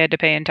how much they had to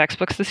pay in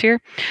textbooks this year.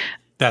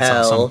 That's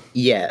Hell awesome.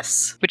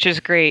 Yes. Which is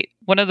great.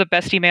 One of the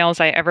best emails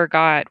I ever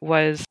got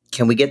was,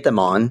 Can we get them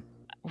on?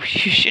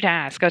 you should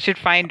ask. I should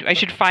find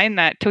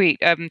that tweet.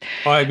 Well,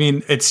 I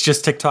mean, it's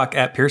just TikTok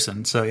at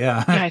Pearson. So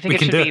yeah, I think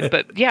it should be.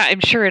 But yeah, I'm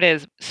sure it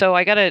is. So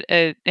I got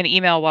an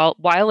email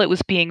while it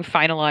was being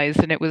finalized,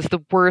 and it was the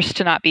worst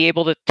to not be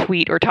able to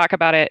tweet or talk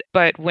about it.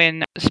 But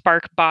when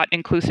Spark bought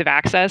inclusive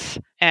access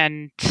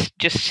and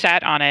just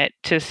sat on it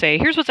to say,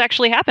 here's what's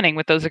actually happening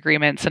with those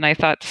agreements. And I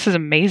thought, this is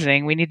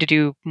amazing. We need to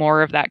do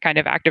more of that kind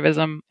of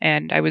activism.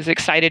 And I was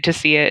excited to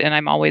see it. And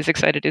I'm always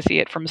excited to see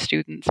it from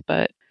students.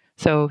 But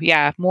so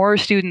yeah, more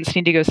students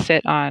need to go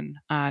sit on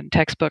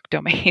textbook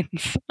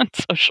domains on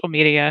social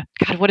media.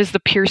 God, what is the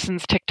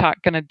Pearson's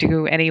TikTok going to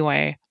do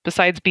anyway,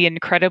 besides be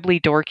incredibly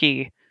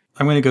dorky?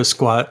 I'm going to go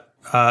squat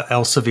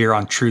Elsevier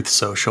on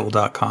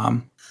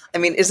truthsocial.com. I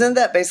mean, isn't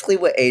that basically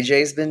what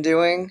AJ's been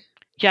doing?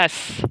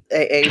 Yes.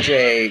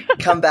 AJ,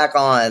 come back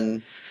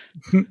on.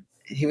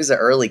 He was an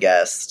early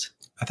guest.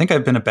 I think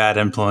I've been a bad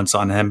influence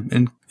on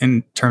him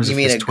in terms of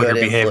his Twitter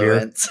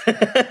behavior.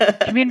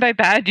 You mean by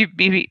bad, you'd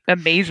be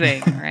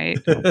amazing, right?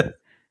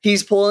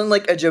 He's pulling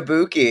like a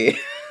Jabuki.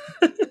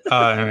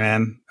 Oh,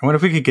 man. I wonder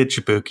if we could get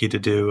Jabuki to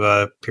do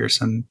a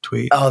Pearson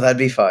tweet. Oh, that'd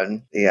be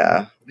fun.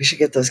 Yeah. We should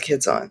get those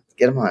kids on.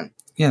 Get them on.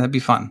 Yeah, that'd be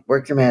fun.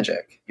 Work your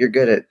magic. You're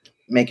good at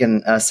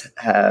making us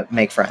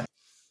make friends.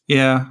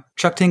 Yeah.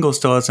 Chuck Tingle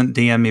still hasn't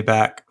DM'd me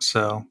back,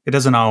 so it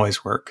doesn't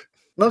always work.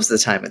 Most of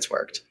the time it's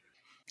worked.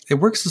 It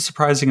works a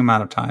surprising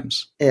amount of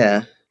times.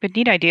 Yeah. But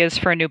need ideas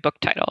for a new book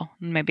title.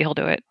 Maybe he'll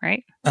do it,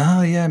 right?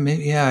 Oh, yeah.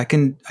 Maybe. Yeah, I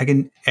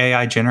can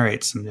AI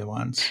generate some new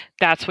ones.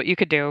 That's what you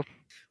could do.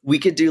 We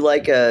could do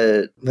like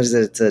a, what is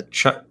it? It's a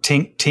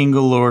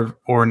Tingle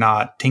or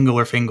not. Tingle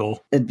or Fingle.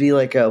 It'd be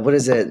like a, what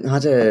is it?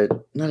 Not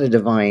a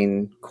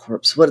divine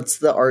corpse. What's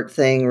the art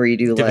thing where you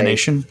do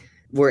divination?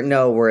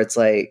 Where it's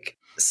like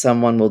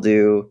someone will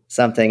do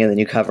something and then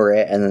you cover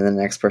it and then the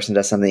next person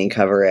does something and you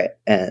cover it.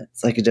 And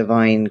it's like a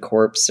divine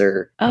corpse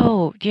or.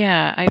 Oh,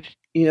 yeah.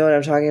 You know what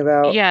I'm talking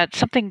about? Yeah, it's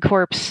something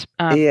corpse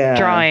Yeah.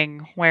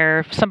 drawing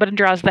where someone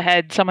draws the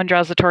head, someone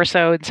draws the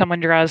torso, and someone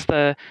draws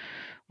the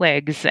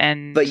legs.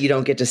 But you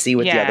don't get to see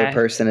what the other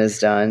person has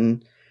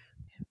done.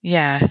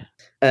 Yeah.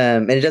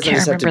 And it doesn't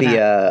just have to be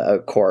a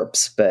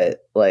corpse,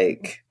 but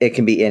like it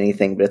can be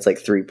anything, but it's like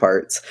 3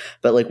 parts.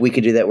 But like we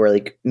could do that where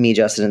like me,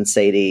 Justin, and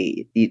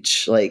Sadie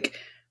each like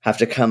have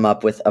to come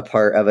up with a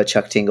part of a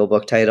Chuck Tingle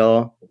book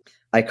title.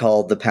 I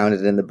call the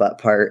pounded in the butt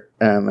part,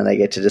 and I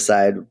get to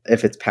decide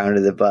if it's pounded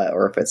in the butt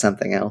or if it's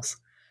something else.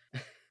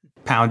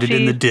 Pounded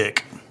in the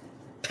dick.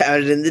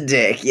 Pounded in the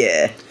dick,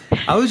 yeah.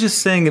 I was just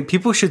saying that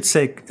people should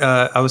say,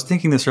 I was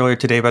thinking this earlier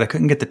today, but I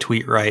couldn't get the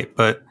tweet right.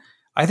 But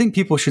I think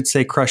people should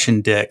say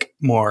crushing dick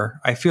more.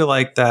 I feel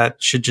like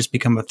that should just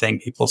become a thing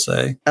people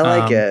say. I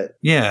like it.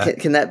 Yeah.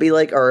 Can that be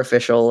like our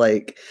official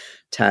like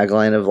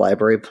tagline of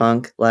Library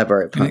Punk?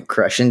 Library Punk,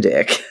 crushing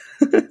dick.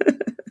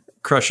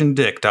 Crushing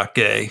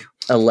dick.gay.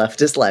 A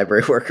leftist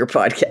library worker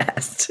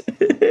podcast.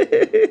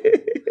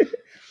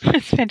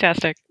 It's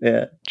fantastic.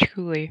 Yeah.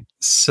 Truly.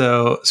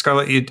 So,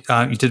 Scarlett, you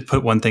did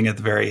put one thing at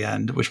the very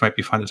end, which might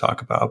be fun to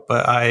talk about,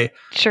 but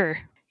Sure.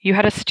 You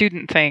had a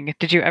student thing.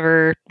 Did you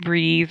ever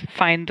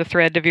find the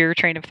thread of your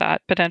train of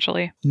thought,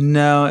 potentially?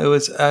 No, it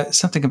was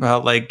something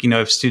about like,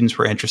 if students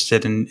were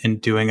interested in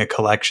doing a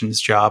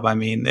collections job. I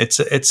mean,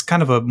 it's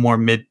kind of a more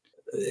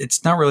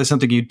it's not really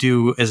something you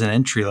do as an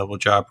entry-level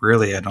job,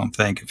 really, I don't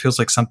think. It feels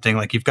like something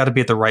like you've got to be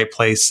at the right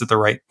place at the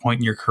right point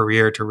in your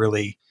career to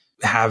really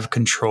have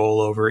control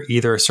over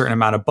either a certain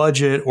amount of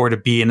budget or to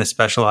be in a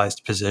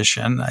specialized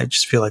position. I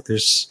just feel like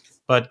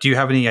but do you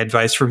have any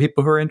advice for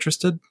people who are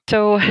interested?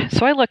 So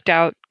I looked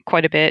out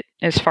quite a bit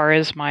as far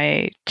as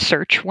my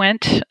search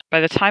went. By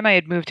the time I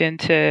had moved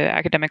into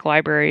academic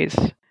libraries,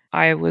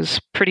 I was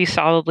pretty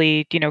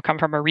solidly, come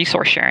from a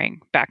resource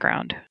sharing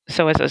background.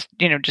 So as a,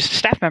 just a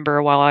staff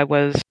member while I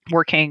was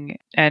working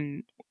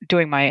and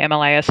doing my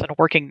MLIS and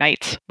working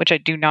nights, which I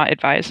do not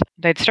advise.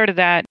 I'd started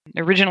that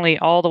originally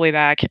all the way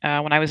back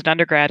when I was an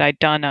undergrad. I'd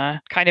done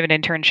a kind of an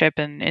internship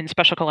in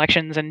special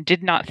collections and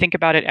did not think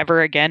about it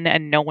ever again.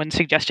 And no one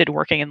suggested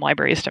working in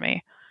libraries to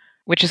me,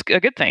 which is a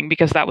good thing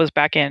because that was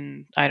back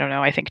in,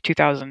 I think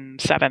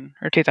 2007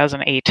 or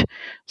 2008.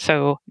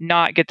 So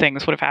not good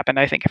things would have happened,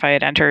 I think, if I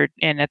had entered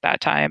in at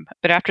that time.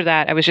 But after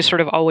that, I was just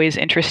sort of always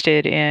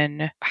interested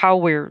in how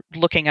we're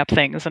looking up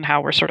things and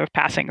how we're sort of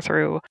passing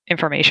through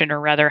information,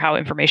 or rather how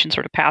information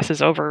sort of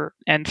passes over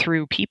and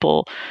through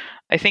people.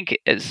 I think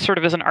it's sort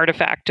of as an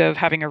artifact of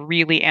having a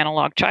really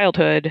analog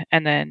childhood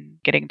and then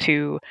getting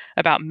to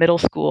about middle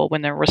school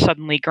when there were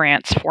suddenly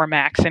grants for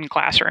Macs in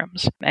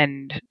classrooms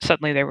and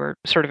suddenly they were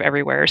sort of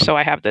everywhere. So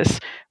I have this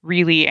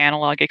really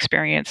analog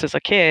experience as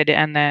a kid,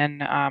 and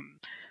then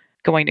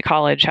going to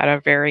college had a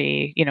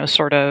very,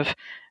 sort of,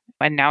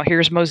 and now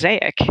here's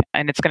Mosaic,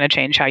 and it's going to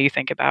change how you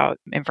think about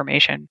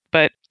information.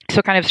 But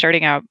so kind of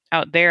starting out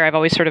there, I've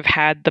always sort of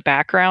had the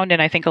background,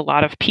 and I think a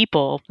lot of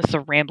people, this is a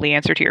rambly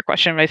answer to your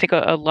question, but I think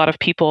a lot of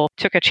people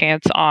took a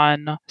chance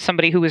on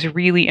somebody who was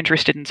really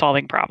interested in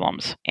solving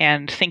problems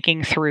and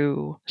thinking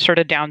through sort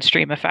of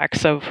downstream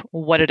effects of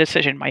what a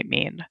decision might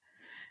mean.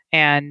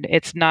 And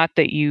it's not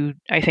that you,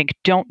 I think,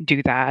 don't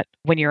do that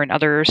when you're in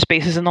other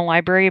spaces in the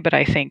library, but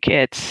I think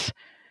it's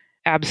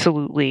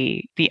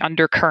absolutely the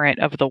undercurrent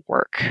of the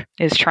work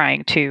is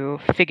trying to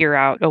figure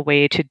out a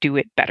way to do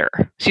it better.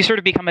 So you sort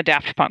of become a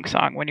Daft Punk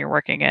song when you're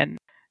working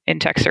in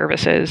tech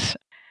services.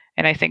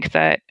 And I think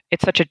that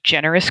it's such a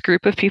generous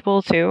group of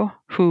people too,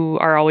 who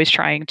are always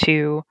trying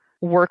to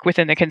work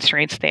within the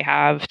constraints they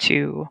have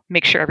to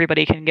make sure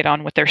everybody can get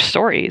on with their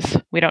stories.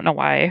 We don't know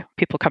why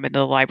people come into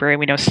the library.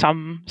 We know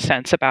some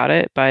sense about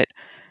it, but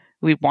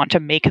we want to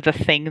make the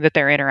thing that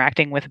they're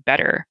interacting with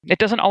better. It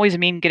doesn't always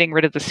mean getting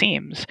rid of the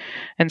seams.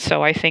 And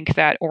so I think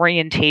that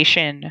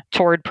orientation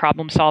toward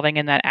problem solving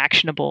and that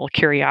actionable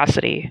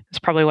curiosity is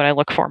probably what I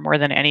look for more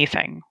than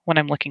anything when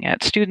I'm looking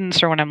at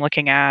students or when I'm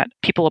looking at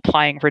people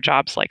applying for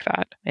jobs like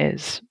that,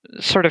 is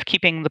sort of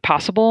keeping the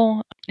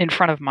possible in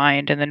front of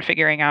mind and then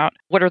figuring out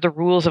what are the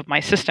rules of my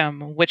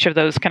system, which of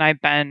those can I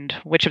bend,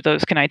 which of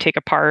those can I take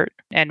apart,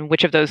 and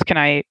which of those can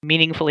I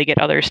meaningfully get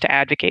others to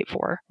advocate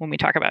for when we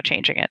talk about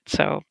changing it.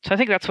 So I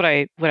think that's what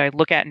I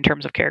look at in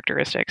terms of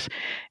characteristics.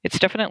 It's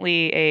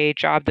definitely a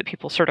job that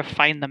people sort of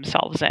find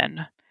themselves in.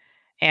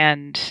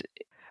 And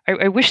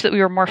I wish that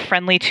we were more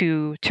friendly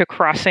to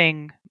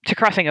crossing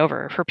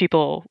over for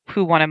people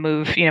who want to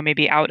move,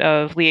 maybe out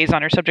of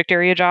liaison or subject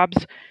area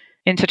jobs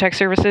into tech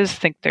services. I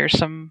think there's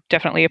some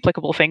definitely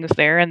applicable things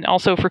there. And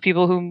also for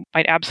people who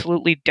might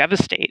absolutely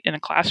devastate in a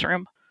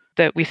classroom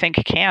that we think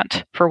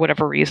can't for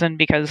whatever reason,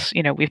 because,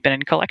 we've been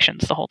in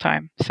collections the whole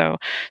time. So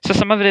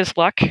some of it is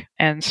luck,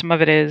 and some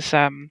of it is,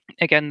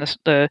 again,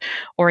 the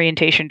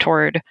orientation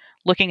toward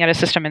looking at a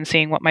system and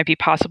seeing what might be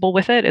possible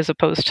with it, as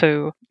opposed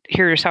to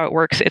here's how it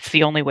works. It's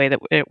the only way that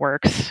it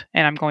works.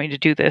 And I'm going to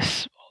do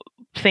this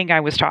thing I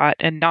was taught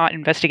and not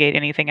investigate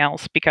anything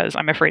else because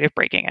I'm afraid of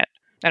breaking it.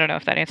 I don't know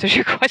if that answers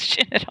your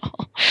question at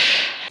all.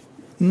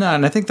 No,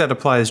 and I think that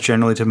applies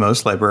generally to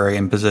most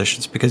librarian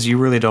positions, because you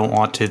really don't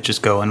want to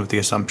just go in with the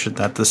assumption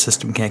that the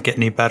system can't get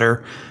any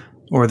better.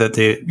 or that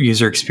the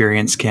user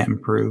experience can't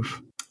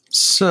improve.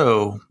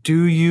 So,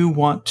 do you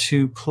want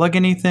to plug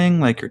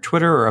anything like your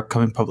Twitter or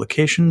upcoming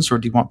publications, or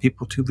do you want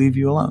people to leave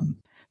you alone?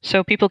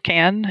 So people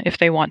can, if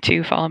they want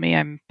to, follow me.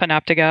 I'm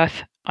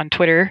Panoptigoth on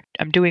Twitter.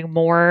 I'm doing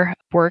more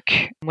work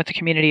with the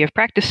community of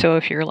practice. So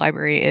if your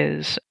library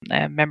is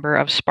a member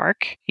of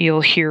Spark,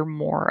 you'll hear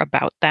more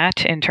about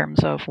that in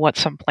terms of what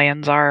some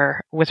plans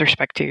are with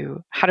respect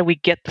to how do we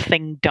get the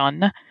thing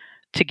done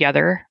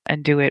together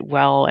and do it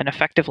well and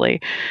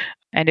effectively.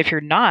 And if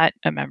you're not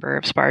a member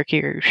of Spark,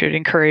 you should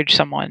encourage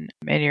someone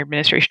in your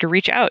administration to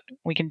reach out.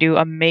 We can do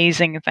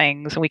amazing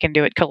things. We can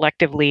do it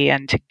collectively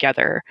and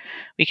together.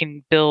 We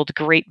can build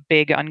great,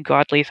 big,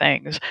 ungodly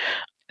things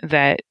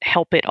that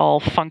help it all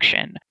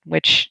function,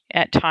 which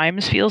at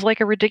times feels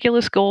like a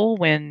ridiculous goal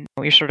when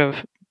you're sort of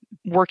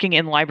working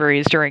in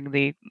libraries during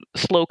the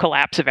slow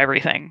collapse of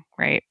everything,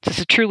 right? This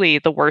is truly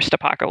the worst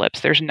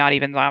apocalypse. There's not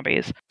even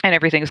zombies, and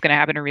everything's going to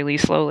happen really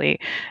slowly.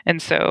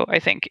 And so I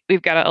think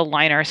we've got to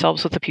align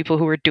ourselves with the people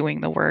who are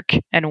doing the work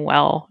and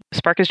well.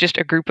 Spark is just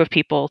a group of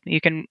people.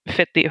 You can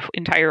fit the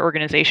entire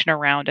organization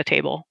around a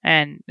table,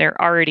 and they're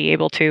already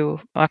able to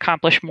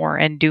accomplish more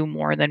and do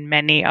more than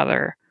many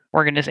other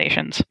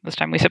organizations. This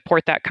time we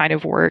support that kind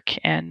of work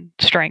and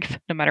strength,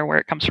 no matter where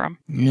it comes from.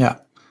 Yeah.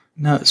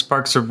 No,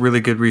 Spark's a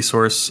really good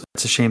resource.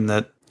 It's a shame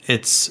that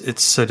it's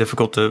so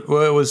difficult to.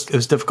 Well, it was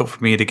difficult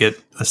for me to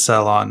get a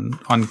sell on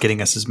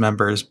getting us as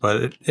members,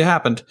 but it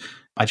happened.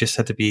 I just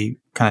had to be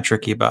kind of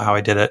tricky about how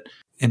I did it.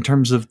 In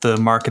terms of the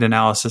market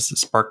analysis that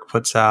Spark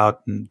puts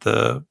out and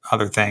the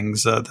other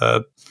things,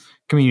 the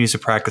communities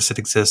of practice that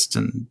exist,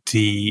 and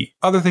the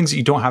other things that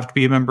you don't have to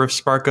be a member of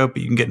Spark of,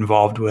 but you can get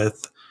involved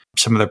with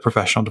some of their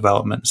professional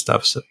development and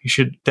stuff. So you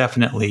should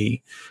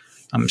definitely,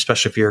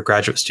 especially if you're a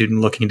graduate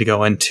student looking to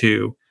go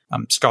into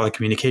scholarly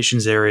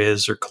communications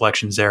areas or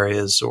collections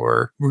areas,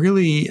 or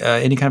really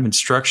any kind of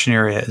instruction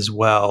area as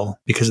well,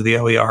 because of the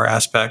OER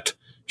aspect.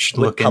 Should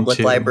Would look public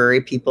into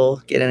library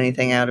people get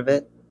anything out of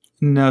it?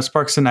 No,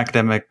 Spark's an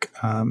academic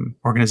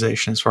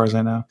organization, as far as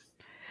I know.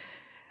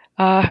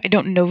 I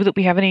don't know that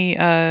we have any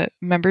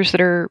members that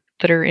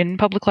are in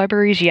public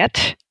libraries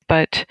yet,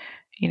 but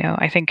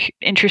I think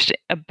interest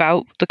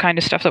about the kind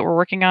of stuff that we're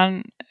working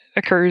on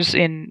occurs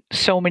in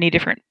so many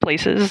different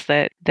places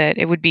that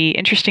it would be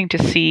interesting to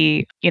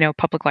see,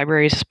 public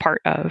libraries as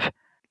part of,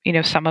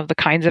 some of the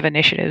kinds of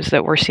initiatives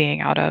that we're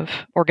seeing out of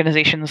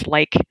organizations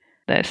like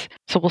this.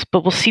 So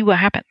we'll see what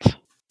happens.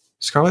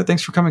 Scarlett,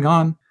 thanks for coming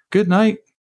on. Good night.